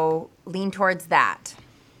 so lean towards that.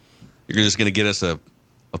 You're just going to get us a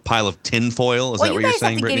pile of tin foil? Is that what you're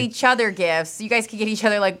saying, Brittany? Well, you guys have to get each other gifts. You guys could get each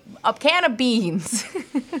other, like, a can of beans.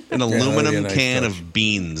 An aluminum can of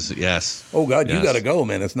beans, yes. Oh, God, yes. You got to go,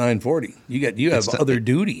 man. It's 9:40. You have other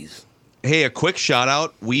duties. Hey, a quick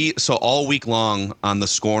shout-out. So all week long on the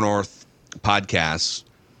SKOR North podcast,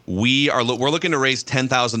 we're looking to raise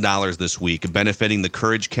 $10,000 this week, benefiting the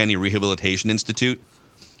Courage Kenny Rehabilitation Institute.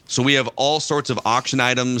 So we have all sorts of auction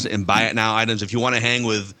items and buy it now items. If you want to hang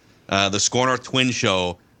with the SKOR North Twins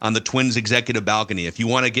show on the Twins executive balcony, if you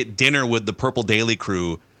want to get dinner with the Purple Daily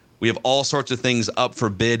crew, we have all sorts of things up for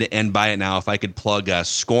bid and buy it now. If I could plug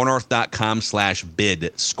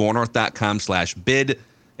skornorth.com/bid, skornorth.com/bid,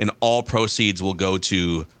 and all proceeds will go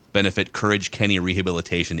to benefit Courage Kenny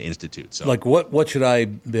Rehabilitation Institute. So, like what should I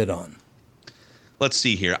bid on? Let's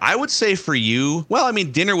see here. I would say for you,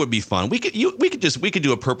 dinner would be fun. We could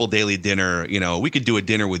do a Purple Daily dinner. We could do a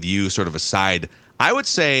dinner with you, sort of a side. I would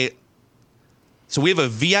say. So we have a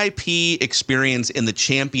VIP experience in the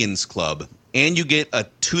Champions Club, and you get a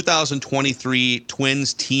 2023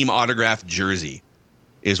 Twins team autographed jersey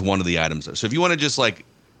is one of the items. So if you want to just like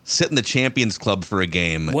sit in the Champions Club for a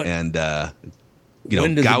game and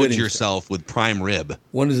gouge yourself with prime rib.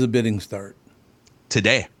 When does the bidding start?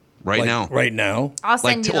 Today, now. Right now? I'll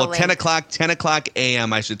send you the link. 10 o'clock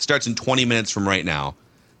a.m. It starts in 20 minutes from right now.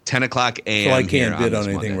 10 o'clock a.m. So I can't bid on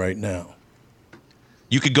Monday. anything right now.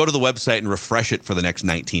 You could go to the website and refresh it for the next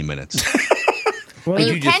 19 minutes. But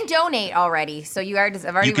you can donate already. So I've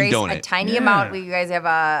already raised a tiny amount. You guys have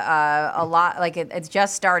a lot. Like it's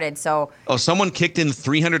just started. So someone kicked in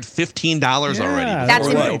 $315 already. That's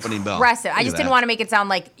the opening bell. Impressive. I just didn't want to make it sound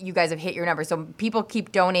like you guys have hit your number. So people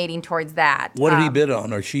keep donating towards that. What did he bid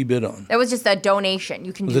on or she bid on? That was just a donation.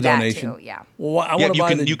 You can do that too. Yeah. Well,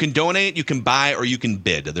 you can donate, you can buy, or you can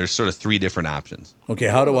bid. There's sort of three different options. Okay,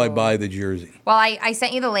 how do I buy the jersey? Well, I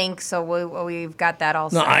sent you the link, so we've got that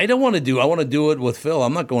also. No, I don't want to I want to do it with Phil.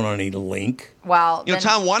 I'm not going on any link. Well,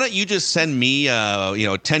 Tom, why don't you just send me,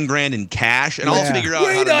 $10,000 in cash, and I'll figure out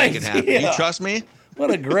how to make it happen. You trust me?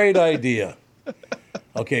 What a great idea.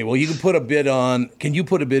 Okay, well, you can put a bid on. Can you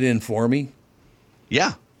put a bid in for me?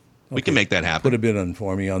 Yeah, we can make that happen. Put a bid on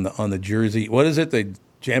for me on the jersey. What is it? The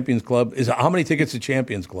Champions Club how many tickets to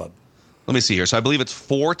Champions Club? Let me see here. So I believe it's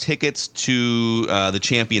 4 tickets to the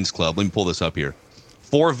Champions Club. Let me pull this up here.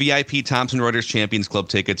 4 VIP Thomson Reuters Champions Club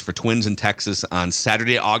tickets for Twins in Texas on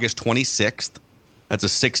Saturday, August 26th. That's a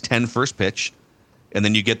 6:10 first pitch. And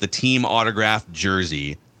then you get the team autographed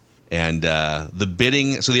jersey. And the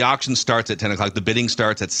bidding, so the auction starts at 10 o'clock. The bidding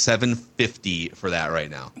starts at $750 for that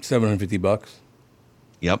right now. $750?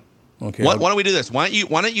 Yep. Okay. Why don't we do this? Why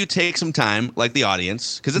don't you take some time, like the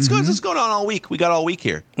audience, because it's going on all week. We got all week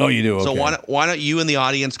here. Oh, you do. Okay. So why don't you and the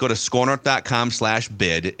audience go to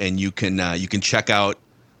skornorth.com/bid, and you can check out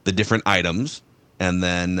the different items, and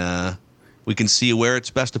then we can see where it's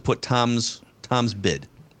best to put Tom's bid.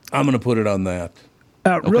 I'm going to put it on that.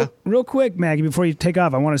 Real quick, Maggie, before you take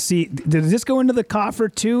off, I want to see, does this go into the coffer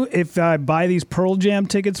too? If I buy these Pearl Jam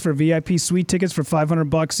tickets for VIP suite tickets for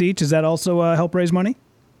 $500 each, does that also help raise money?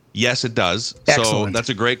 Yes, it does. Excellent. So that's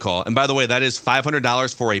a great call. And by the way, that is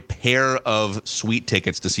 $500 for a pair of suite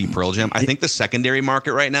tickets to see Pearl Jam. I think the secondary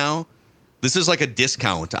market right now, this is like a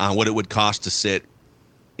discount on what it would cost to sit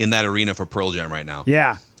in that arena for Pearl Jam right now.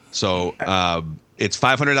 Yeah. So it's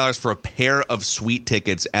 $500 for a pair of suite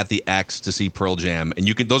tickets at the X to see Pearl Jam, and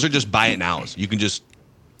those are just buy it nows. You can just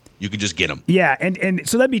get them. Yeah, and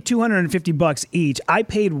so that'd be $250 each. I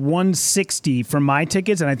paid $160 for my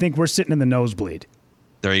tickets, and I think we're sitting in the nosebleed.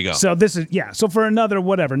 There you go. So this is So for another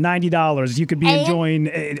 $90, you could be enjoying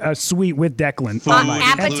a suite with Declan.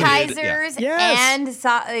 Appetizers and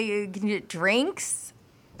you can get drinks.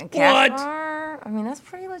 And cash bar. I mean, that's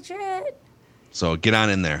pretty legit. So get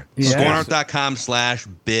on in there.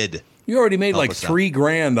 SKORNorth.com/bid. You already made like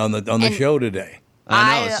 $3,000 on the show today.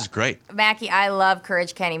 I know, this is great. Mackey, I love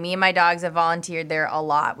Courage Kenny. Me and my dogs have volunteered there a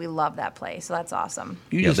lot. We love that place, so that's awesome.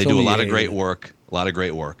 Yeah, they do a lot of great work. A lot of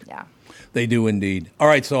great work. Yeah. They do indeed. All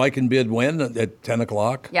right, so I can bid when? At 10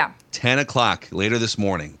 o'clock? Yeah. 10 o'clock later this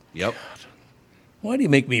morning. Yep. Why do you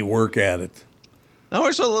make me work at it? No,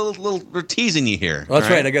 we're teasing you here. Well, that's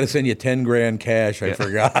right. I got to send you $10,000 cash. I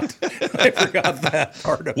forgot. I forgot that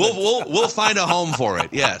part of it. We'll find a home for it.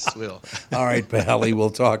 Yes, we'll. All right, Pally. We'll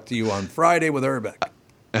talk to you on Friday with Urbeck.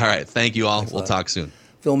 All right. Thank you all. We'll talk soon.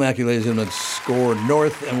 Phil Mackey, ladies and gentlemen, SKOR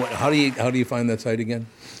North. And how do you find that site again?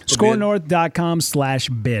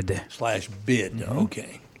 SKORNorth.com/bid. /bid.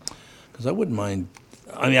 Okay. Because I wouldn't mind.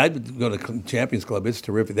 I mean, I'd go to Champions Club. It's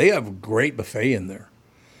terrific. They have a great buffet in there.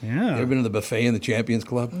 Yeah. You ever been to the buffet in the Champions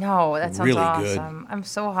Club? No, that sounds really awesome. Good. I'm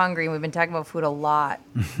so hungry, and we've been talking about food a lot.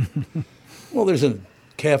 Well, there's a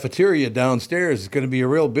cafeteria downstairs. It's going to be a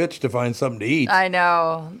real bitch to find something to eat. I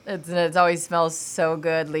know. It always smells so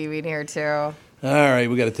good leaving here, too. All right,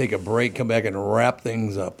 we got to take a break, come back and wrap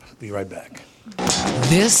things up. Be right back.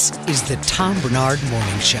 This is the Tom Barnard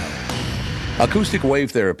Morning Show. Acoustic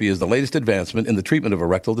wave therapy is the latest advancement in the treatment of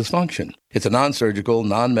erectile dysfunction. It's a non-surgical,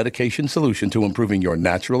 non-medication solution to improving your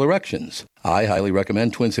natural erections. I highly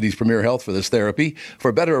recommend Twin Cities Premier Health for this therapy.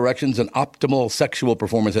 For better erections and optimal sexual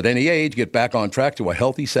performance at any age, get back on track to a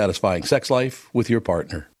healthy, satisfying sex life with your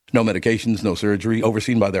partner. No medications, no surgery,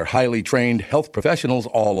 overseen by their highly trained health professionals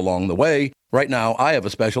all along the way. Right now, I have a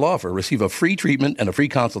special offer. Receive a free treatment and a free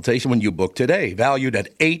consultation when you book today, valued at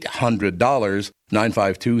 $800.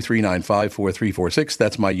 952-395-4346.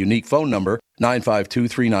 That's my unique phone number,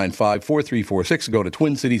 952-395-4346. Go to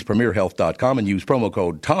TwinCitiesPremierHealth.com and use promo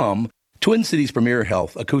code TOM. Twin Cities Premier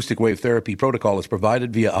Health acoustic wave therapy protocol is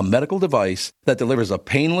provided via a medical device that delivers a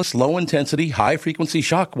painless, low-intensity, high-frequency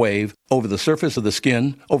shock wave over the surface of the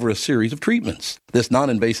skin over a series of treatments. This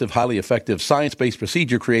non-invasive, highly effective, science-based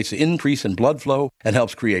procedure creates an increase in blood flow and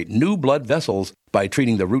helps create new blood vessels by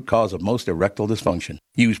treating the root cause of most erectile dysfunction.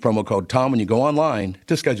 Use promo code TOM when you go online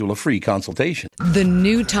to schedule a free consultation. The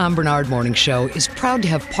new Tom Barnard Morning Show is proud to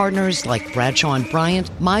have partners like Bradshaw &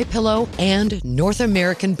 Bryant, MyPillow, and North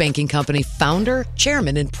American Banking Company founder,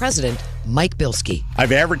 chairman, and president, Mike Bilski.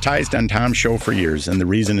 I've advertised on Tom's show for years, and the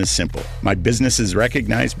reason is simple. My business is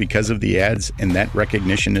recognized because of the ads, and that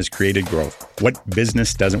recognition has created growth. What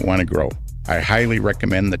business doesn't want to grow? I highly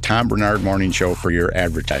recommend the Tom Barnard Morning Show for your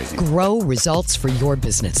advertising. Grow results for your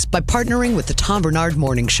business by partnering with the Tom Barnard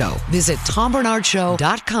Morning Show. Visit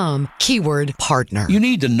TomBarnardShow.com, keyword partner. You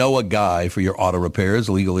need to know a guy for your auto repairs,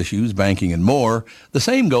 legal issues, banking, and more. The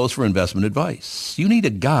same goes for investment advice. You need a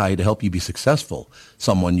guy to help you be successful,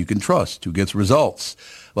 someone you can trust who gets results.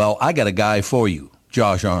 Well, I got a guy for you.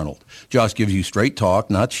 Josh Arnold. Josh gives you straight talk,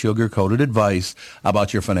 not sugar-coated advice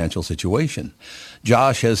about your financial situation.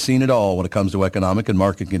 Josh has seen it all when it comes to economic and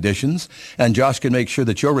market conditions, and Josh can make sure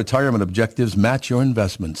that your retirement objectives match your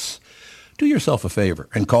investments. Do yourself a favor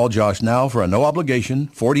and call Josh now for a no-obligation,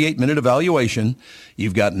 48-minute evaluation.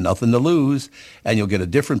 You've got nothing to lose, and you'll get a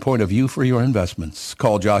different point of view for your investments.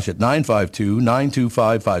 Call Josh at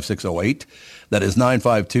 952-925-5608. That is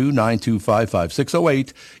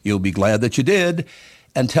 952-925-5608. You'll be glad that you did.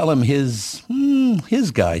 And tell him his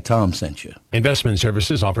guy, Tom, sent you. Investment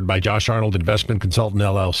services offered by Josh Arnold Investment Consultant,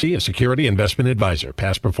 LLC, a security investment advisor.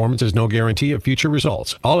 Past performance is no guarantee of future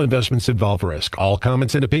results. All investments involve risk. All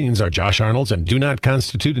comments and opinions are Josh Arnold's and do not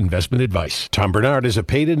constitute investment advice. Tom Barnard is a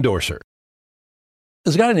paid endorser.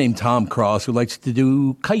 There's a guy named Tom Cross who likes to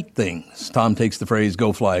do kite things. Tom takes the phrase,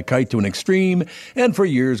 go fly a kite, to an extreme, and for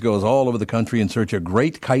years goes all over the country in search of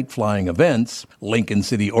great kite flying events. Lincoln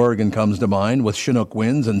City, Oregon comes to mind, with Chinook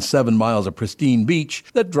winds and 7 miles of pristine beach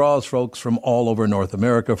that draws folks from all over North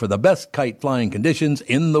America for the best kite flying conditions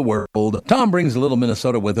in the world. Tom brings a little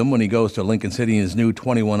Minnesota with him when he goes to Lincoln City in his new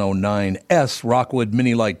 2109S Rockwood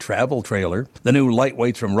Mini Light travel trailer. The new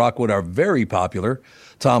lightweights from Rockwood are very popular.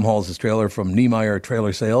 Tom hauls his trailer from Niemeyer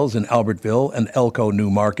Trailer Sales in Albertville and Elko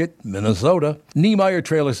New Market, Minnesota. Niemeyer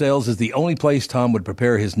Trailer Sales is the only place Tom would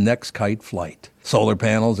prepare his next kite flight. Solar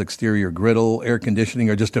panels, exterior griddle, air conditioning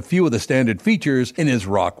are just a few of the standard features in his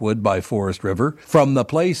Rockwood by Forest River, from the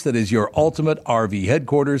place that is your ultimate RV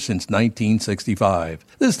headquarters since 1965.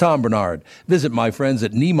 This is Tom Barnard. Visit my friends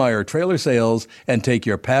at Niemeyer Trailer Sales and take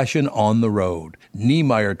your passion on the road.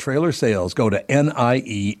 Niemeyer Trailer Sales. Go to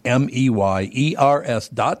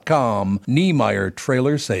NIEMEYERS.com. Niemeyer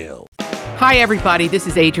Trailer Sales. Hi, everybody. This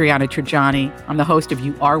is Adriana Trajani. I'm the host of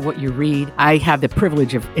You Are What You Read. I have the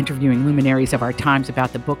privilege of interviewing luminaries of our times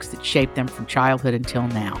about the books that shaped them from childhood until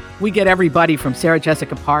now. We get everybody from Sarah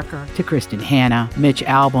Jessica Parker to Kristen Hanna, Mitch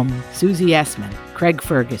Albom, Susie Essman, Craig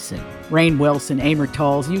Ferguson, Rainn Wilson, Amor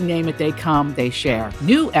Tolls, you name it, they come, they share.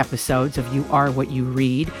 New episodes of You Are What You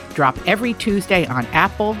Read drop every Tuesday on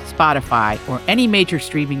Apple, Spotify, or any major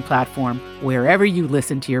streaming platform wherever you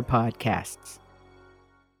listen to your podcasts.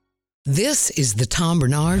 This is the Tom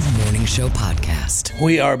Barnard Morning Show podcast.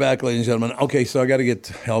 We are back, ladies and gentlemen. Okay, so I got to get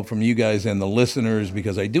help from you guys and the listeners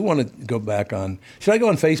because I do want to go back on. Should I go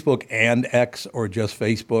on Facebook and X or just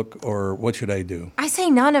Facebook, or what should I do? I say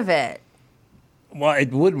none of it. Well,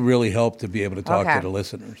 it would really help to be able to talk to the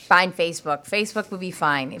listeners. Fine, Facebook. Facebook would be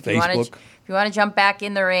fine. If Facebook? you want to jump back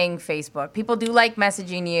in the ring, Facebook. People do like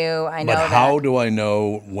messaging you. I know that. But how do I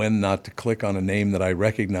know when not to click on a name that I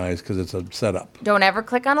recognize because it's a setup? Don't ever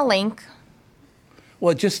click on a link.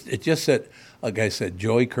 Well, it just said, like I said,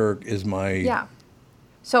 Joy Kirk is my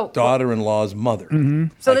daughter-in-law's mother. Mm-hmm.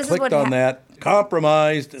 So I clicked on that,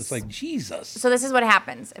 compromised. It's like, Jesus. So this is what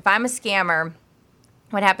happens. If I'm a scammer,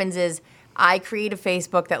 what happens is I create a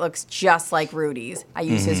Facebook that looks just like Rudy's. I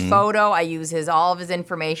use his photo. I use all of his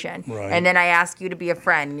information. Right. And then I ask you to be a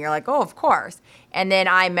friend. And you're like, oh, of course. And then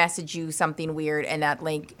I message you something weird, and that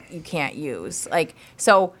link you can't use.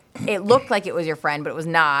 So it looked like it was your friend, but it was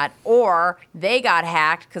not. Or they got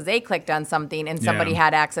hacked because they clicked on something, and somebody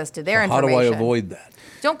had access to their information. How do I avoid that?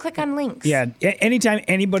 Don't click on links. Yeah. Anytime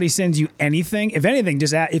anybody sends you anything, if anything,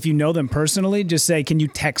 just if you know them personally, just say, can you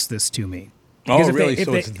text this to me? Because really?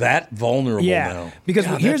 It's that vulnerable now. Because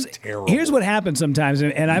God, here's what happens sometimes,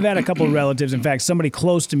 and I've had a couple of relatives. In fact, somebody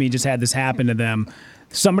close to me just had this happen to them.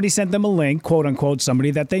 Somebody sent them a link, quote unquote,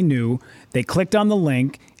 somebody that they knew. They clicked on the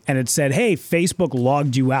link, and it said, hey, Facebook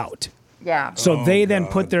logged you out. Yeah. So they then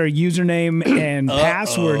put their username and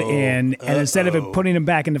password in, and instead of it putting them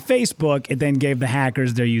back into Facebook, it then gave the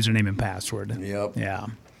hackers their username and password. Yep. Yeah.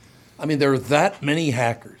 I mean, there are that many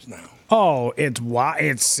hackers now. Oh,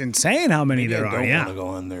 it's insane how many there are. I don't want to go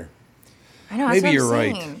on there. I know. Maybe that's you're what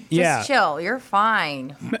I'm right. saying. Just chill. You're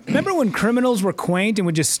fine. Remember when criminals were quaint and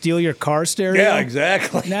would just steal your car stereo? Yeah,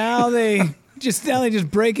 exactly. Now they just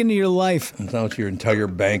break into your life. And now it's your entire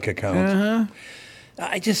bank account.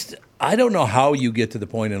 Uh-huh. I don't know how you get to the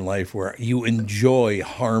point in life where you enjoy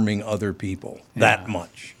harming other people that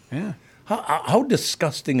much. Yeah. How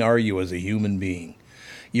disgusting are you as a human being?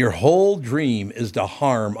 Your whole dream is to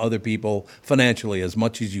harm other people financially as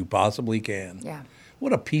much as you possibly can. Yeah.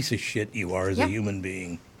 What a piece of shit you are as a human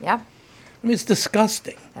being. Yeah. I mean, it's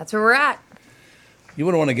disgusting. That's where we're at. You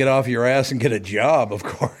wouldn't want to get off your ass and get a job, of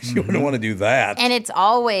course. You wouldn't want to do that. And it's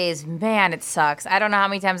always, man, it sucks. I don't know how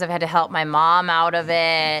many times I've had to help my mom out of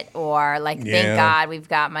it or, thank God we've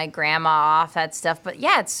got my grandma off that stuff. But,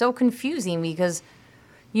 yeah, it's so confusing because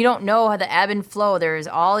you don't know how the ebb and flow. There's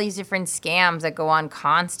all these different scams that go on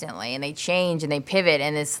constantly, and they change and they pivot,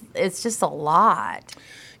 and it's just a lot.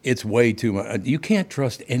 It's way too much. You can't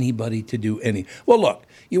trust anybody to do any. Well, look,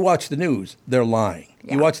 you watch the news, they're lying.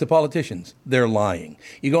 Yeah. You watch the politicians, they're lying.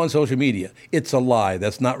 You go on social media, it's a lie.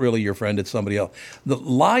 That's not really your friend, it's somebody else. The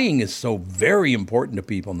lying is so very important to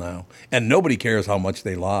people now, and nobody cares how much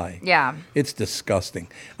they lie. Yeah. It's disgusting.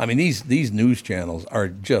 I mean, these news channels are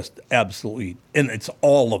just absolutely, and it's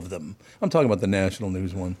all of them. I'm talking about the national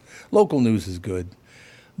news one. Local news is good,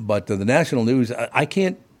 but the national news, I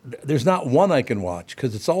can't, there's not one I can watch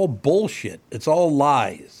because it's all bullshit. It's all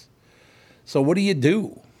lies. So what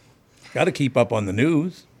do? Got to keep up on the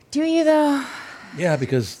news. Do you, though? Yeah,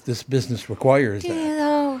 because this business requires Do that. you,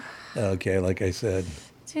 though? Okay, like I said.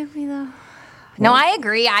 Do you, though? No, I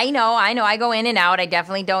agree. I know. I go in and out. I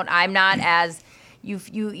definitely don't. I'm not as, you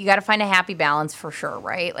got to find a happy balance for sure,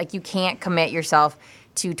 right? Like, you can't commit yourself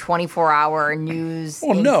to 24-hour news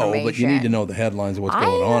information. No, but you need to know the headlines of what's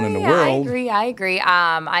going on in the world. I agree.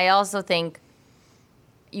 I also think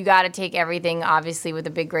you got to take everything, obviously, with a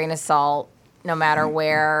big grain of salt, no matter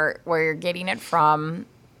where you're getting it from.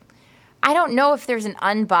 I don't know if there's an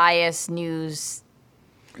unbiased news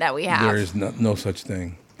that we have. There is no such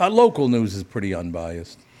thing. Local news is pretty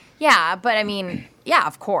unbiased. Yeah, but I mean, yeah,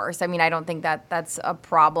 of course. I mean, I don't think that's a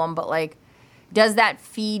problem, but does that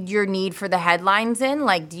feed your need for the headlines in?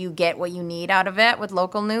 Do you get what you need out of it with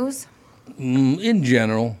local news? In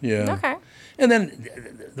general, yeah. Okay. And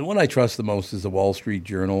then the one I trust the most is the Wall Street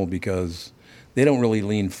Journal because they don't really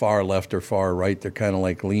lean far left or far right. They're kind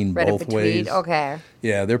of lean both ways. Okay.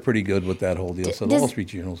 Yeah, they're pretty good with that whole deal. So the Wall Street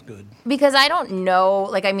Journal's good. Because I don't know,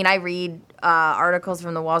 I read articles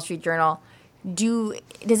from the Wall Street Journal.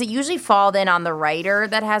 Does it usually fall then on the writer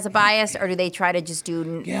that has a bias, or do they try to just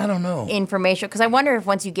do I don't know. information? Because I wonder if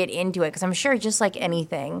once you get into it, because I'm sure just like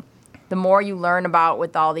anything, the more you learn about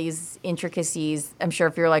with all these intricacies, I'm sure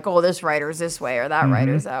if you're like, oh, this writer's this way or that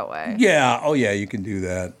writer's that way. Yeah. Oh, yeah, you can do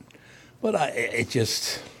that. But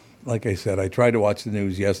like I said, I tried to watch the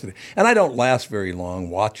news yesterday. And I don't last very long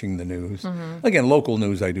watching the news. Mm-hmm. Again, local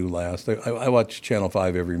news I do last. I watch Channel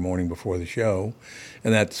 5 every morning before the show.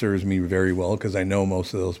 And that serves me very well because I know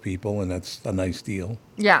most of those people, and that's a nice deal.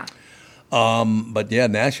 Yeah. But yeah,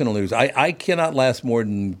 national news. I cannot last more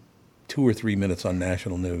than 2 or 3 minutes on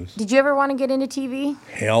national news. Did you ever want to get into TV?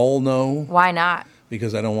 Hell no. Why not?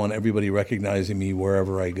 Because I don't want everybody recognizing me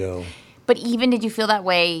wherever I go. But did you feel that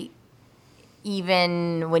way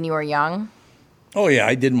even when you were young? Oh, yeah,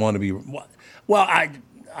 I didn't want to be... Well,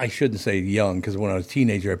 I shouldn't say young, because when I was a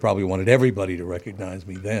teenager, I probably wanted everybody to recognize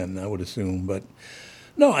me then, I would assume. But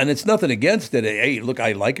no, and it's nothing against it. Hey, look,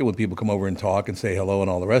 I like it when people come over and talk and say hello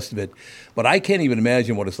and all the rest of it. But I can't even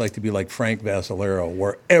imagine what it's like to be like Frank Vassalero,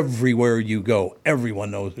 where everywhere you go,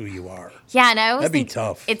 everyone knows who you are. Yeah, and I always think that'd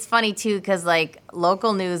be tough. It's funny, too, because, like,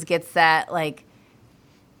 local news gets that, like,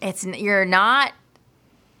 you're not...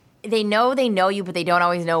 They know you, but they don't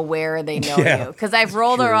always know where they know you. Because I've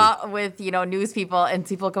rolled around with, news people, and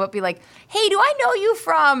people come up and be like, hey, do I know you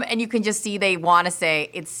from? And you can just see they want to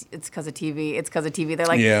say, it's because of TV. It's because of TV. They're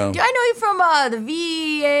like, do I know you from the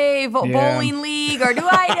VA bowling league? Or do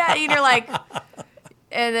I? And you're like,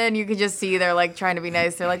 and then you can just see they're like trying to be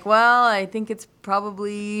nice. They're like, well, I think it's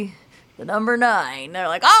probably the number 9. They're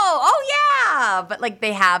like, oh yeah. But like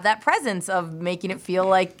they have that presence of making it feel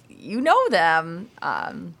like you know them.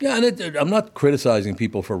 Yeah, and I'm not criticizing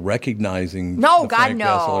people for recognizing. No, the God, Frank no.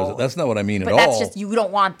 Vassalero. That's not what I mean but at all. But that's just, you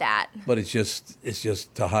don't want that. But it's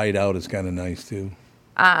just to hide out is kind of nice too.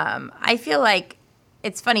 I feel like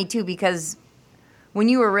it's funny too because when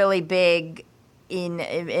you were really big in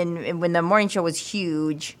when the morning show was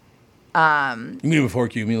huge. You mean before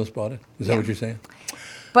Cumulus bought it? Is that what you're saying?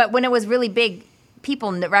 But when it was really big,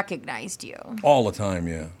 people recognized you all the time.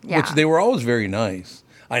 Yeah. Which they were always very nice.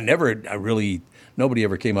 Nobody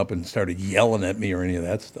ever came up and started yelling at me or any of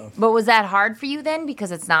that stuff. But was that hard for you then because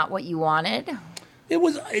it's not what you wanted? It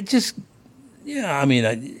was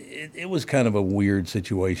kind of a weird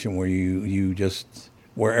situation where you just,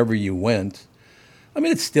 wherever you went, I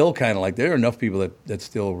mean, it's still kind of like there are enough people that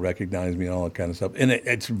still recognize me and all that kind of stuff. And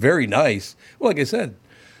it's very nice. Well, like I said,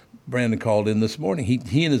 Brandon called in this morning.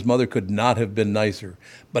 He and his mother could not have been nicer.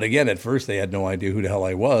 But again, at first they had no idea who the hell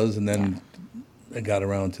I was, and then... I got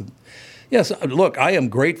around to, yes. Look, I am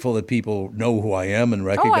grateful that people know who I am and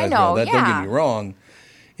recognize me. All that. Don't get me wrong.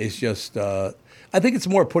 It's just, I think it's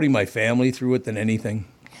more putting my family through it than anything.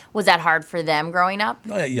 Was that hard for them growing up?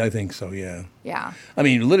 I think so. Yeah. Yeah. I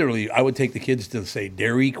mean, literally, I would take the kids to say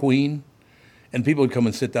Dairy Queen, and people would come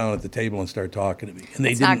and sit down at the table and start talking to me, and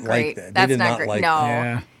they didn't like that. That's they did not not great. like no. that.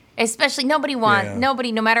 Yeah. Especially nobody,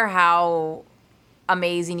 no matter how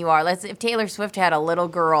amazing you are. If Taylor Swift had a little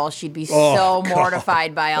girl, she'd be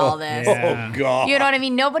mortified by all this. Oh, God. You know what I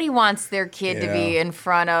mean? Nobody wants their kid to be in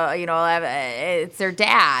front of, it's their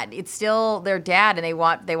dad. It's still their dad, and they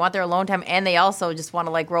want their alone time, and they also just want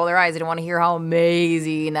to, like, roll their eyes. They don't want to hear how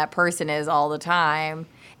amazing that person is all the time.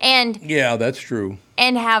 And yeah, that's true.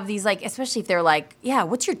 And have these, like, especially if they're like, yeah,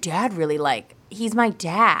 what's your dad really like? He's my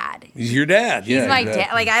dad. He's your dad. He's my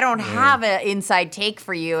dad. Like, I don't have an inside take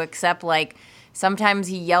for you except, like, sometimes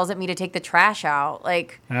he yells at me to take the trash out.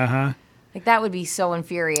 Like, like that would be so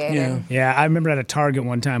infuriating. Yeah, I remember at a Target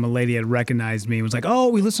one time, a lady had recognized me and was like, oh,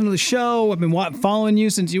 we listened to the show. I've been following you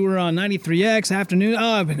since you were on 93X afternoon.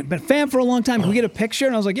 Oh, I've been a fan for a long time. Can we get a picture?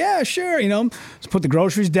 And I was like, yeah, sure. Just put the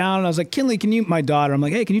groceries down. And I was like, Kinley, my daughter, I'm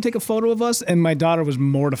like, hey, can you take a photo of us? And my daughter was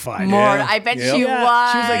mortified. I bet she was. She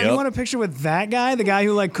was like, you want a picture with that guy? The guy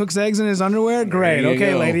who, like, cooks eggs in his underwear? Great.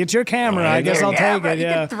 Okay, lady, it's your camera. I guess I'll take it. You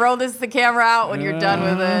can throw the camera out when you're done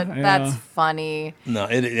with it. That's funny. No,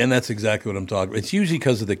 and that's exactly what I'm talking about. It's usually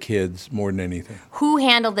because of the kids more than anything. Who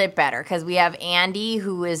handled it better? Because we have Andy,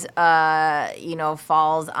 who is,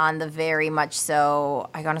 falls on the very much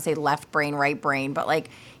so, I want to say left brain, right brain, but,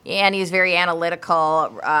 like, Andy is very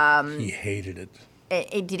analytical. He hated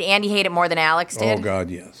it. Did Andy hate it more than Alex did? Oh,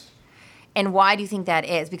 God, yes. And why do you think that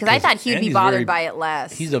is? Because I thought he'd be bothered by it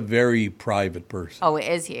less. He's a very private person. Oh,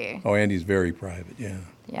 is he? Oh, Andy's very private, yeah.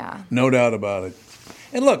 Yeah. No doubt about it.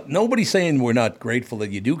 And look, nobody's saying we're not grateful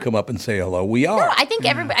that you do come up and say hello. We are. No, I think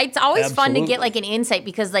everybody. It's always fun to get, like, an insight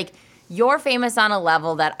because, like, you're famous on a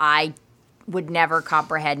level that I would never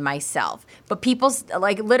comprehend myself. But people,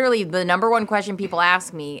 like, literally the number one question people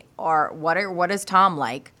ask me are, what is Tom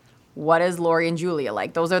like? What is Lori and Julia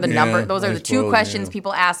like? Those are the Those are the two questions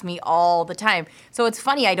people ask me all the time. So it's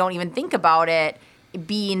funny. I don't even think about it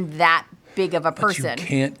being that big of a person. But you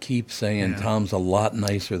can't keep saying Tom's a lot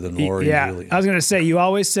nicer than Lori and Julia. I was going to say, you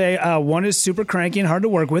always say one is super cranky and hard to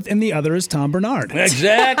work with, and the other is Tom Barnard.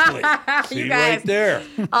 Exactly. See, guys, right there.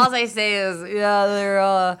 All I say is, they're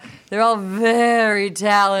all very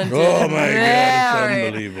talented. Oh, my God, it's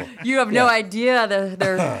unbelievable. You have no idea.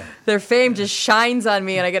 Their fame just shines on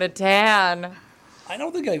me, and I get a tan. I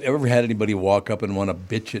don't think I've ever had anybody walk up and want to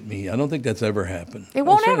bitch at me. I don't think that's ever happened. It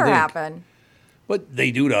won't ever happen. But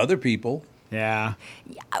they do to other people. Yeah.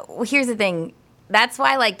 Well, here's the thing. That's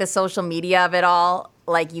why, like, the social media of it all,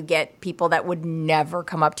 like, you get people that would never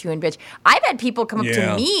come up to you and bitch. I've had people come up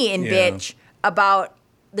to me and bitch about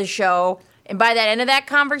the show. And by that end of that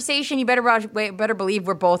conversation, you better believe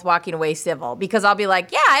we're both walking away civil. Because I'll be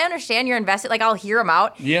like, yeah, I understand you're invested. Like, I'll hear them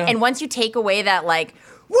out. Yeah. And once you take away that, like,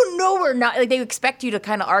 well, no, we're not. Like, they expect you to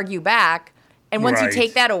kind of argue back. And once you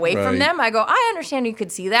take that away from them, I go, I understand you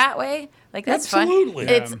could see that way. Like, that's fun.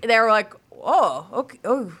 They're like, oh, okay.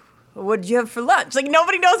 Oh, what did you have for lunch? Like,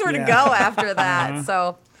 nobody knows where to go after that.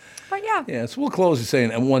 So, but yeah. Yeah, so we'll close with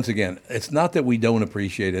saying, and once again, it's not that we don't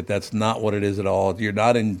appreciate it. That's not what it is at all. You're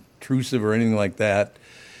not intrusive or anything like that.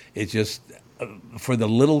 It's just, for the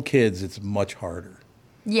little kids, it's much harder.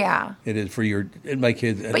 Yeah. It is for my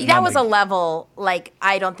kids. But that was a level, like,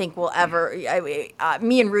 I don't think we'll ever,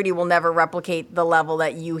 me and Rudy will never replicate the level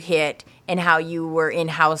that you hit and how you were in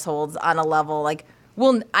households on a level, like,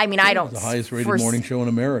 I don't. The highest rated morning show in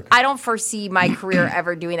America. I don't foresee my career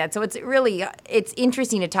ever doing that. So it's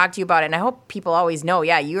interesting to talk to you about it. And I hope people always know,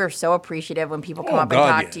 you are so appreciative when people come up and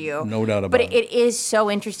talk to you. No doubt about it. it. But it is so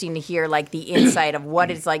interesting to hear, like, the insight of what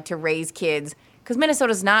it's like to raise kids. Because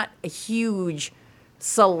Minnesota's not a huge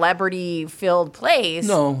celebrity-filled place.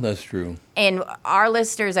 No, that's true. And our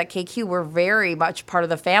listeners at KQ were very much part of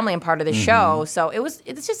the family and part of the show. So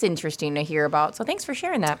it's just interesting to hear about. So thanks for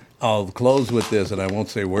sharing that. I'll close with this, and I won't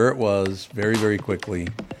say where it was, very, very quickly.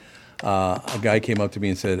 A guy came up to me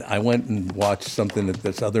and said, I went and watched something that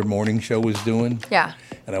this other morning show was doing. Yeah.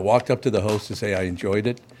 And I walked up to the host to say I enjoyed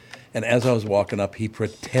it. And as I was walking up, he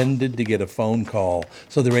pretended to get a phone call.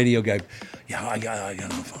 So the radio guy, I got him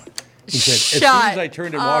a phone. He said, as soon as I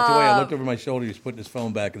turned and walked away, I looked over my shoulder. He was putting his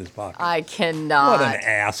phone back in his pocket. I cannot. What an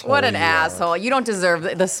asshole. What an asshole. You don't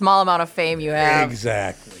deserve the small amount of fame you have.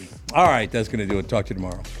 Exactly. All right, that's going to do it. Talk to you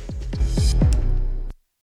tomorrow.